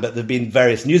firsthand, but there have been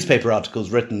various newspaper articles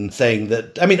written saying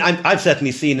that, I mean, I've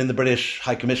certainly seen in the British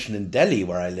High Commission in Delhi,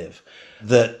 where I live,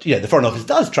 that, the Foreign Office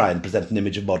does try and present an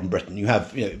image of modern Britain. You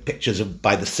have, pictures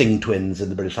by the Singh twins in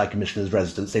the British High Commissioner's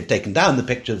residence. They've taken down the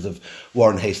pictures of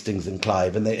Warren Hastings and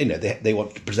Clive, and they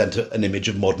want to present an image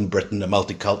of modern Britain, a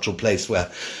multicultural place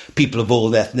where people of all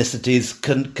ethnicities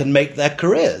can make their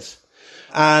careers.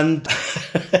 And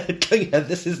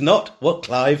this is not what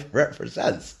Clive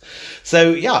represents.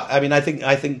 So, I mean, I think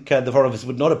the Foreign Office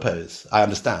would not oppose, I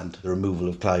understand, the removal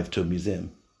of Clive to a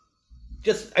museum.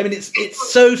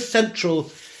 It's so central.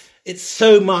 It's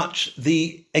so much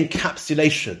the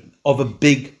encapsulation of a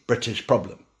big British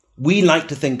problem. We like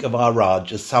to think of our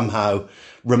Raj as somehow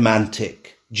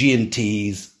romantic,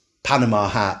 G&Ts, Panama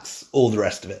hats, all the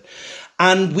rest of it.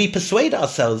 And we persuade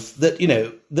ourselves that,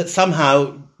 that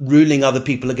somehow ruling other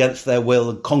people against their will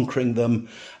and conquering them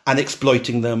and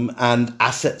exploiting them and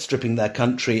asset stripping their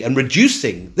country and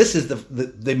reducing, this is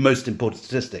the most important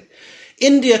statistic.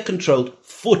 India controlled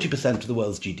 40% of the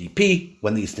world's GDP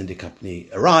when the East India Company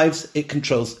arrives. It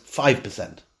controls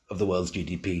 5% of the world's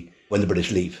GDP when the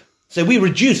British leave. So we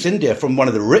reduce India from one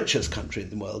of the richest countries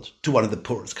in the world to one of the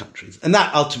poorest countries. And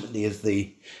that ultimately is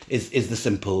the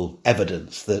simple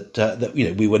evidence that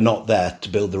we were not there to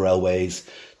build the railways,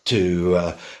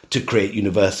 to create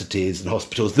universities and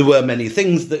hospitals. There were many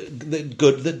things that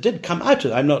did come out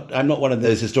of it. I'm not one of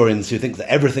those historians who thinks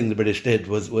that everything the British did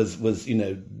was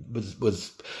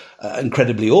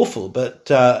incredibly awful. But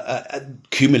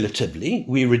cumulatively,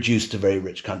 we reduced a very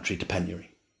rich country to penury,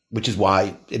 which is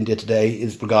why India today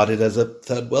is regarded as a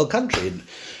third world country.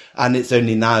 And it's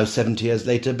only now, 70 years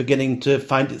later, beginning to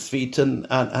find its feet and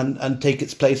take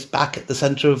its place back at the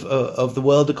centre of the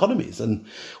world economies. And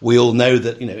we all know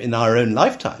that, in our own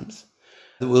lifetimes,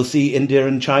 that we'll see India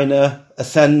and China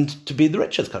ascend to be the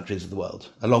richest countries of the world,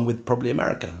 along with probably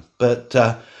America. But,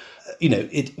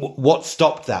 what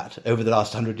stopped that over the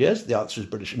last 100 years? The answer is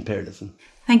British imperialism.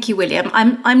 Thank you, William.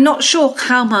 I'm not sure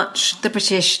how much the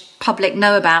British public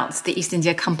know about the East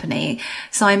India Company,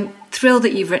 so I'm thrilled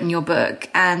that you've written your book.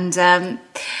 And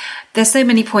there's so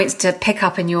many points to pick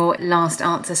up in your last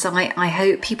answer, so I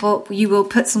hope you will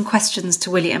put some questions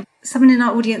to William. Someone in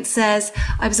our audience says,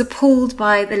 I was appalled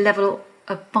by the level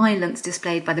of violence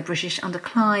displayed by the British under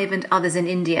Clive and others in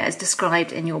India as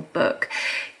described in your book.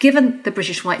 Given the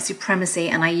British white supremacy,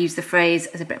 and I use the phrase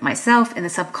as a Brit myself, in the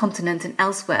subcontinent and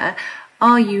elsewhere,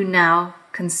 are you now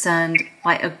concerned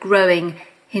by a growing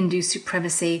Hindu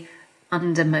supremacy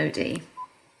under Modi,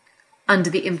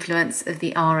 under the influence of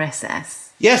the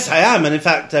RSS? Yes, I am. And in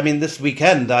fact, this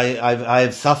weekend,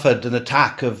 I've suffered an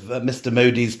attack of Mr.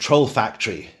 Modi's troll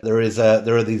factory. There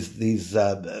are these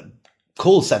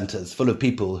call centres full of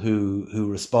people who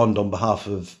respond on behalf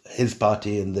of his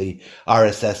party and the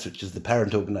RSS, which is the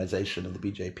parent organisation of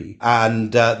the BJP.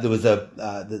 And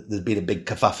there's been a big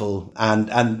kerfuffle,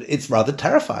 and it's rather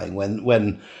terrifying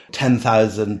when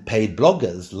 10,000 paid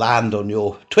bloggers land on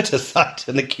your Twitter site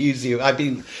and accuse you. I've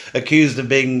been accused of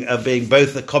being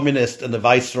both a communist and a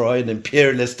viceroy, an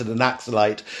imperialist and an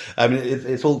Naxalite.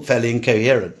 It's all fairly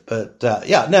incoherent, but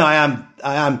I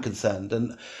am concerned,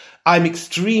 and I'm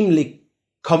extremely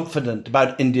confident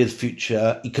about India's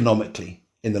future economically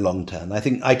in the long term.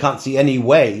 I can't see any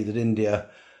way that India,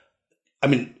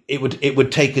 it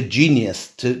would take a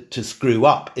genius to screw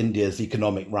up India's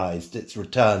economic rise, its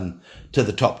return to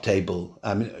the top table.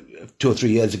 2 or 3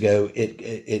 years ago,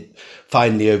 it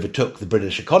finally overtook the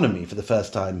British economy for the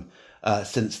first time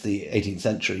since the 18th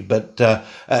century. But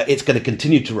it's going to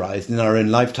continue to rise. In our own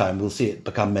lifetime, we'll see it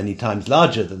become many times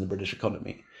larger than the British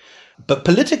economy. But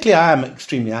politically, I am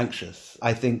extremely anxious.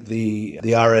 I think the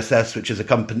RSS, which is a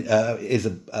company, is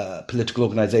a political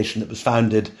organization that was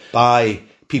founded by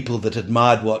people that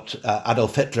admired what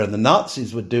Adolf Hitler and the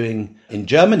Nazis were doing in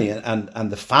Germany,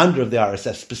 and the founder of the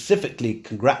RSS specifically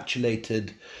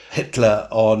congratulated Hitler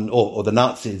or the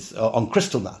Nazis on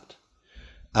Kristallnacht,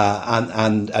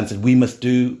 and said we must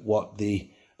do what the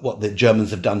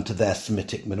Germans have done to their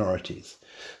Semitic minorities.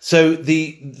 So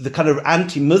the kind of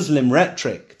anti-Muslim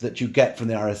rhetoric that you get from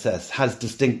the RSS has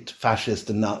distinct fascist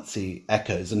and Nazi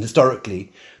echoes, and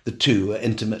historically the two are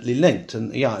intimately linked.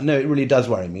 And it really does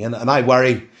worry me, and I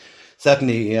worry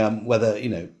certainly whether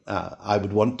I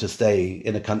would want to stay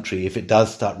in a country if it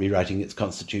does start rewriting its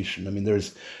constitution. I mean,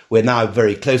 we're now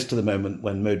very close to the moment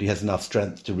when Modi has enough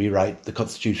strength to rewrite the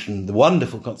constitution, the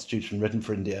wonderful constitution written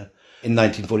for India in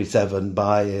 1947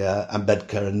 by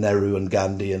Ambedkar and Nehru and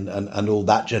Gandhi and all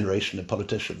that generation of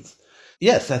politicians.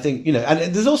 Yes, I think,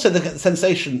 and there's also the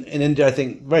sensation in India, I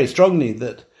think, very strongly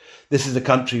that this is a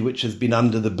country which has been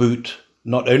under the boot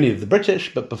not only of the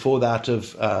British, but before that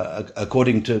of,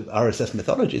 according to RSS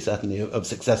mythology, certainly, of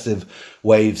successive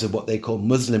waves of what they call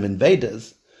Muslim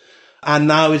invaders. And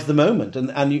now is the moment.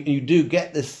 And you do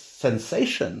get this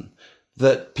sensation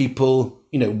that people,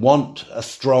 want a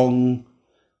strong,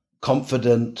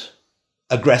 confident,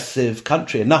 aggressive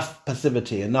country, enough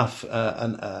passivity, enough,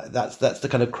 and that's the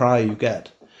kind of cry you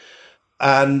get.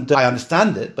 And I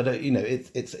understand it, but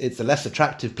it's a less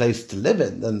attractive place to live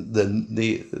in than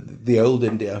the old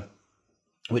India,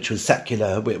 which was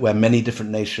secular, where many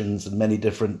different nations and many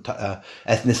different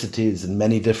ethnicities and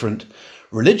many different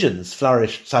religions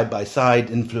flourished side by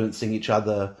side, influencing each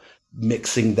other,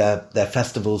 mixing their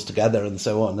festivals together and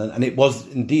so on. And it was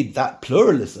indeed that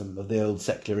pluralism of the old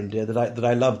secular India that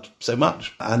I loved so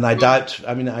much. And I doubt,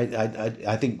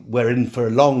 I think we're in for a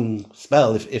long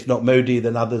spell, if not Modi,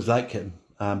 then others like him,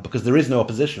 because there is no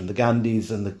opposition. The Gandhis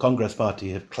and the Congress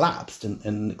Party have collapsed in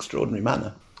an extraordinary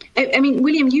manner. I mean,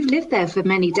 William, you've lived there for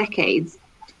many decades.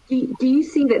 Do you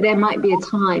see that there might be a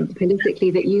time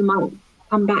politically that you might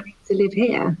come back to live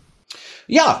here?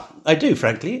 Yeah, I do,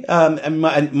 frankly. And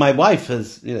my wife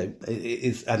is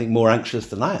I think more anxious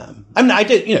than I am. I mean,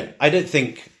 I don't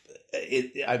think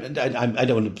I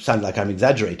don't want to sound like I'm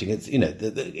exaggerating. It's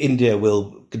India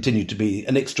will continue to be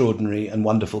an extraordinary and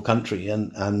wonderful country,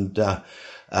 and there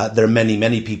are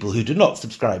many people who do not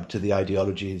subscribe to the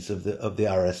ideologies of the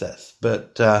RSS.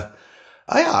 But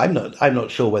I'm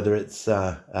not sure whether it's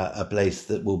a place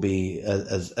that will be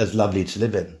as lovely to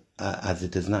live in as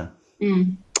it is now.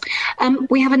 Mm.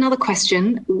 We have another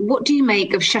question. What do you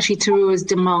make of Shashi Tharoor's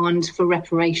demand for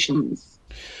reparations?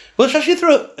 Well, Shashi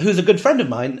Tharoor, who's a good friend of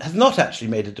mine, has not actually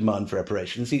made a demand for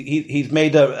reparations. He's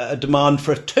made a demand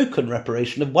for a token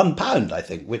reparation of £1, I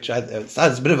think, which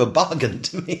sounds a bit of a bargain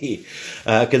to me,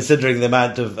 considering the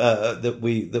amount of that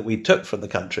we took from the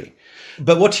country.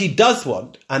 But what he does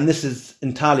want, and this is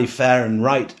entirely fair and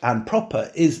right and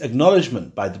proper, is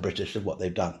acknowledgement by the British of what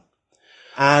they've done.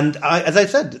 And as I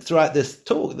said throughout this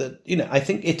talk, that I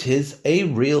think it is a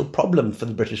real problem for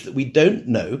the British that we don't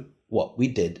know what we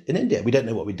did in India. We don't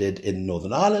know what we did in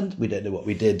Northern Ireland. We don't know what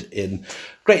we did in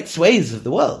great swathes of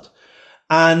the world.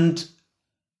 And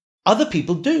other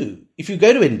people do. If you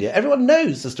go to India, everyone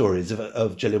knows the stories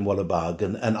of Jallianwala Bagh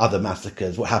and other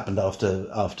massacres, what happened after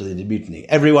the Indian Mutiny.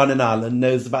 Everyone in Ireland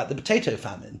knows about the potato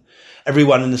famine.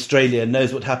 Everyone in Australia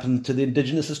knows what happened to the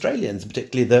indigenous Australians,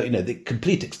 particularly the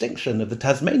complete extinction of the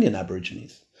Tasmanian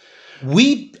Aborigines.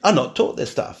 We are not taught this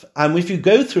stuff. And if you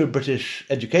go through a British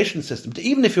education system,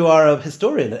 even if you are a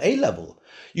historian at A-level,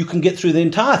 you can get through the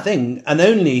entire thing and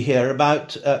only hear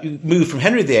about, you move from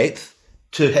Henry VIII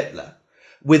to Hitler,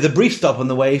 with a brief stop on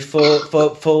the way for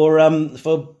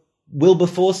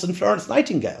Wilberforce and Florence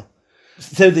Nightingale.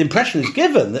 So the impression is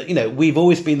given that, we've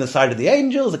always been the side of the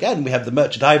angels. Again, we have the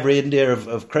merchant ivory India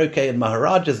of croquet and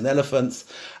maharajas and elephants,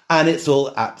 and it's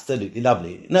all absolutely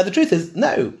lovely. Now, the truth is,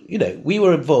 no, we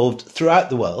were involved throughout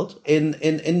the world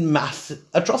in mass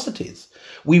atrocities.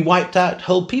 We wiped out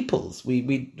whole peoples.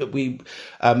 Innumerable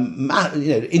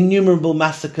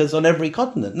massacres on every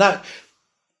continent. Now,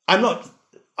 I'm not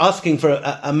asking for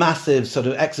a massive sort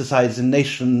of exercise in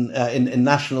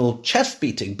national chest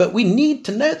beating, but we need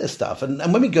to know this stuff. And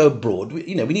when we go abroad,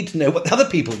 we need to know what other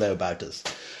people know about us.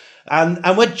 And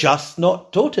we're just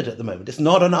not taught it at the moment. It's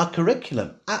not on our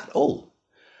curriculum at all.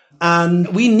 And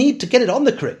we need to get it on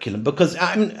the curriculum because,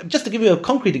 just to give you a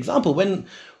concrete example,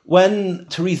 when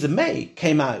Theresa May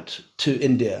came out to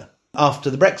India after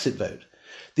the Brexit vote,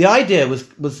 the idea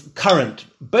was current,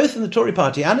 both in the Tory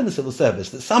party and in the civil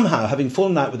service, that somehow, having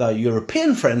fallen out with our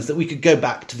European friends, that we could go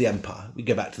back to the empire. We'd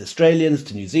go back to the Australians,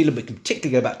 to New Zealand, we could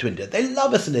particularly go back to India. They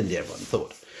love us in India, everyone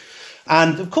thought.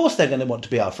 And of course they're going to want to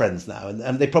be our friends now,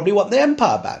 and they probably want the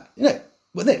empire back.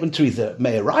 When Theresa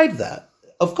May arrived there,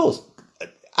 of course,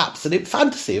 absolute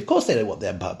fantasy. Of course they don't want the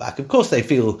empire back. Of course they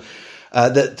feel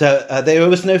that they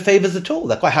owe us no favours at all.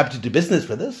 They're quite happy to do business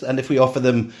with us. And if we offer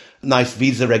them nice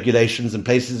visa regulations and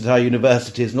places at our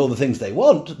universities and all the things they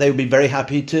want, they would be very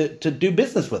happy to do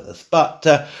business with us. But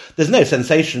there's no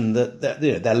sensation that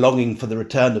they're longing for the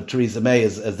return of Theresa May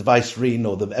as the Viceroy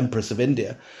or the Empress of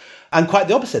India. And quite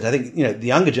the opposite. I think, the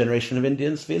younger generation of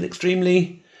Indians feel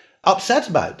extremely upset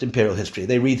about imperial history.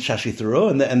 They read Shashi Tharoor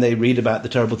and they read about the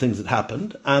terrible things that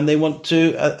happened, and they want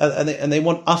to and they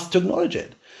want us to acknowledge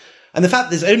it. And the fact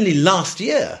that it's only last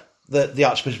year that the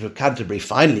Archbishop of Canterbury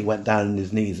finally went down on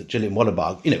his knees at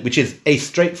Jallianwala, which is a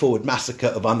straightforward massacre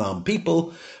of unarmed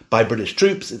people by British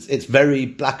troops. It's very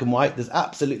black and white. There's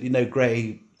absolutely no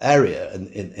grey area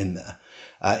in there.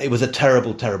 It was a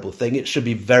terrible, terrible thing. It should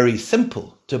be very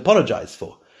simple to apologise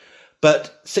for.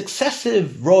 But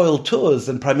successive royal tours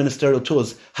and prime ministerial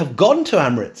tours have gone to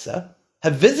Amritsar,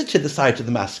 have visited the site of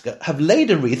the massacre, have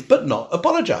laid a wreath, but not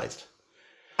apologised.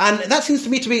 And that seems to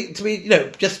me to be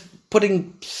just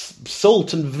putting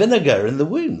salt and vinegar in the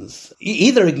wounds.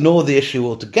 Either ignore the issue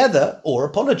altogether or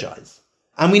apologise.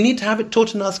 And we need to have it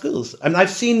taught in our schools. And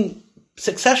I've seen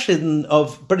succession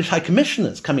of British High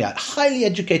Commissioners coming out, highly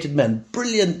educated men,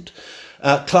 brilliant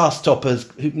class toppers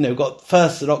who got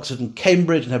firsts at Oxford and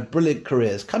Cambridge and have brilliant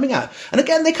careers coming out. And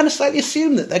again, they kind of slightly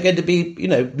assume that they're going to be,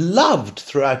 loved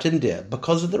throughout India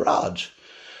because of the Raj.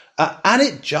 And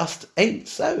it just ain't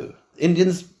so.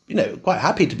 Indians, quite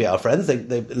happy to be our friends.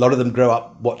 A lot of them grow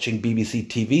up watching BBC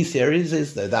TV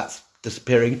series, though that's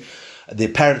disappearing. The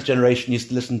parents' generation used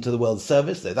to listen to the World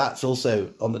Service, though that's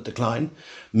also on the decline.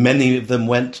 Many of them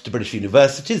went to British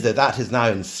universities, though that is now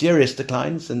in serious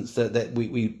decline since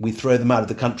we throw them out of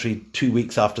the country 2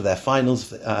 weeks after their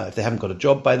finals if they haven't got a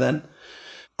job by then.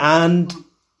 And,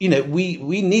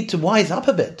 we need to wise up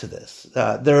a bit to this.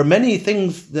 There are many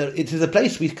things that it is a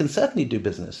place we can certainly do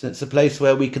business. And it's a place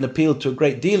where we can appeal to a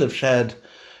great deal of shared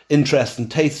interests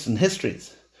and tastes and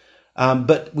histories.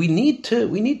 But we need to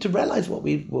realise what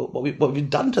we've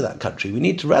done to that country. We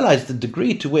need to realise the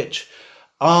degree to which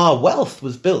our wealth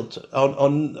was built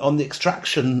on the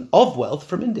extraction of wealth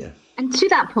from India. And to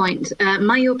that point,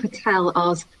 Mayur Patel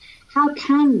asked, how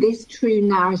can this true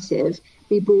narrative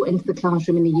be brought into the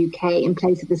classroom in the UK in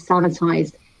place of the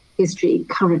sanitised history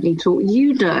currently taught?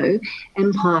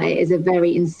 Empire is a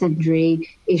very incendiary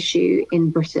issue in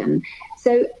Britain.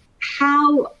 So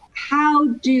how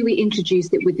do we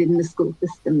introduce it within the school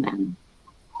system then?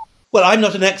 Well, I'm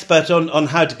not an expert on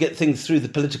how to get things through the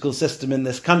political system in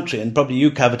this country, and probably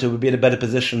you, Kavita, would be in a better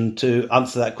position to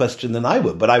answer that question than I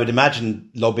would. But I would imagine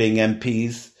lobbying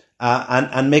MPs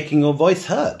and making your voice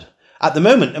heard. At the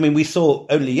moment, we saw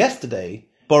only yesterday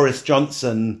Boris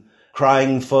Johnson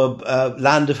crying for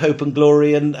land of hope and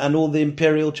glory and all the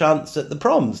imperial chants at the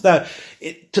proms. Now,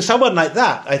 to someone like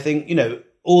that, I think,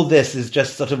 all this is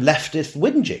just sort of leftist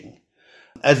whinging.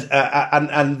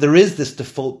 And there is this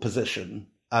default position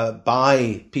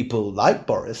by people like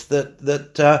Boris that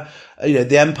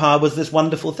the empire was this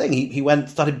wonderful thing. He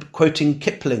started quoting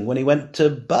Kipling when he went to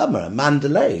Burma,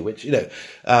 Mandalay, which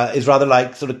is rather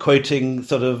like sort of quoting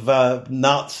sort of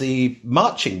Nazi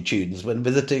marching tunes when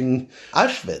visiting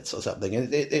Auschwitz or something.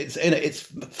 It's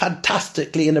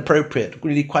fantastically inappropriate,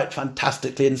 really quite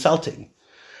fantastically insulting.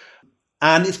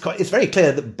 And it's very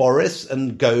clear that Boris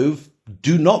and Gove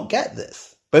do not get this.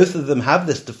 Both of them have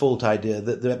this default idea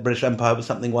that the British Empire was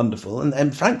something wonderful,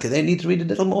 and frankly, they need to read a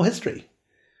little more history.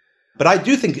 But I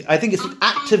think it's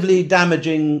actively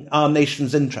damaging our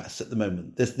nation's interests at the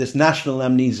moment, this national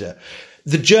amnesia.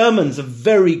 The Germans are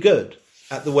very good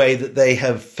at the way that they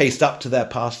have faced up to their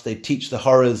past. They teach the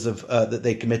horrors of that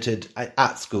they committed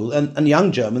at school, and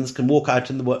young Germans can walk out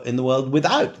in the world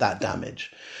without that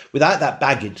damage, without that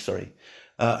baggage,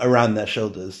 around their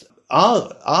shoulders.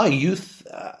 Our youth,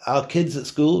 our kids at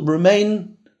school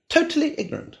remain totally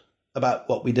ignorant about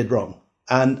what we did wrong.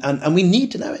 And we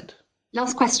need to know it.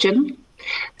 Last question.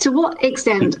 To what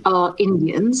extent are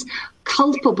Indians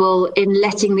culpable in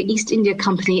letting the East India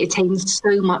Company attain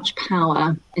so much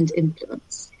power and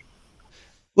influence?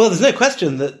 Well, there's no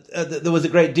question that there was a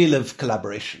great deal of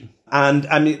collaboration.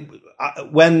 And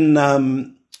when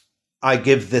I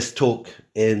give this talk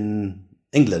in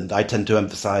England, I tend to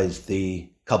emphasize the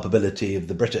culpability of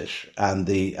the British and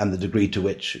the degree to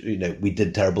which we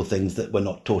did terrible things that were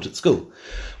not taught at school.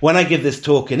 When I give this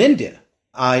talk in India,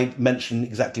 I mentioned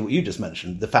exactly what you just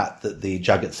mentioned, the fact that the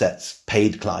Jagat Sets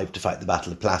paid Clive to fight the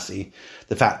Battle of Plassey,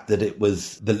 the fact that it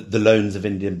was the loans of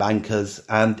Indian bankers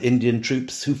and Indian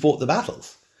troops who fought the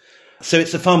battles. So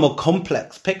it's a far more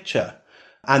complex picture.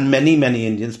 And many, many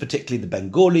Indians, particularly the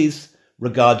Bengalis,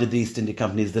 regarded the East India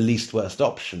Company as the least worst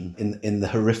option in the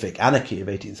horrific anarchy of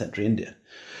 18th century India.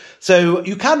 So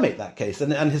you can make that case.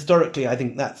 And historically, I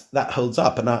think that holds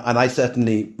up. And I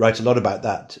certainly write a lot about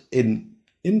that in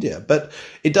India, but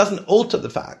it doesn't alter the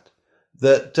fact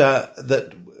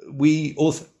that we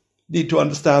also need to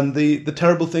understand the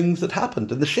terrible things that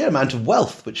happened and the sheer amount of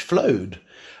wealth which flowed.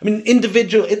 I mean, in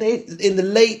the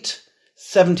late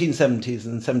 1770s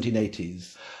and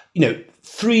 1780s,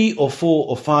 3 or 4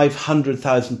 or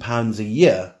 500,000 pounds a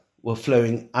year were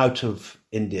flowing out of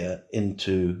India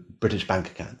into British bank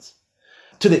accounts,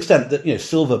 to the extent that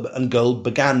silver and gold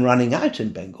began running out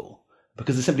in Bengal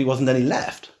because there simply wasn't any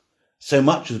left. So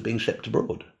much was being shipped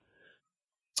abroad.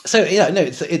 So,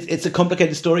 it's a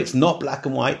complicated story. It's not black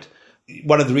and white.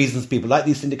 One of the reasons people like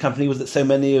the East India Company was that so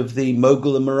many of the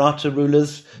Mughal and Maratha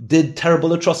rulers did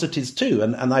terrible atrocities too.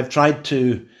 And I've tried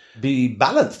to be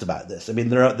balanced about this. I mean,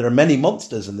 there are many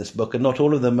monsters in this book, and not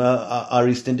all of them are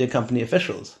East India Company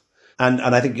officials. And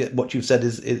I think what you've said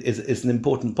is an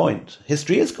important point.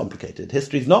 History is complicated.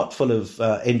 History is not full of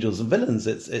angels and villains.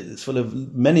 It's full of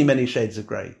many, many shades of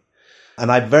grey. And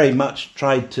I very much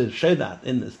tried to show that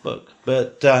in this book.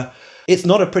 But it's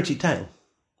not a pretty tale.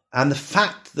 And the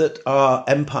fact that our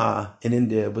empire in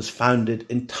India was founded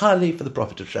entirely for the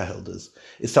profit of shareholders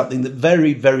is something that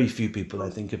very, very few people, I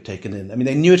think, have taken in. I mean,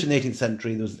 they knew it in the 18th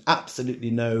century. There was absolutely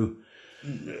no...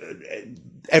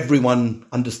 Everyone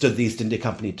understood the East India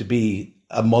Company to be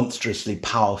a monstrously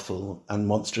powerful and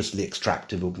monstrously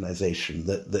extractive organisation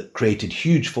that created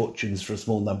huge fortunes for a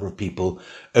small number of people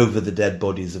over the dead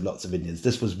bodies of lots of Indians.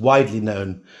 This was widely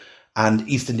known, and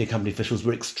East India Company officials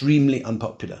were extremely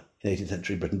unpopular in 18th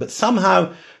century Britain. But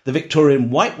somehow the Victorian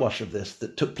whitewash of this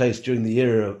that took place during the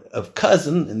era of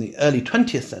Curzon in the early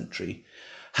 20th century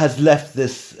has left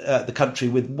the country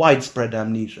with widespread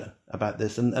amnesia about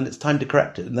this, and it's time to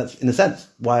correct it. And that's, in a sense,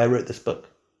 why I wrote this book.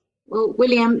 Well,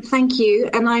 William, thank you.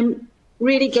 And I'm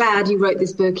really glad you wrote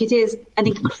this book. It is an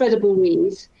incredible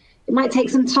read. It might take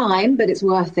some time, but it's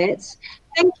worth it.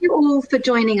 Thank you all for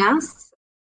joining us.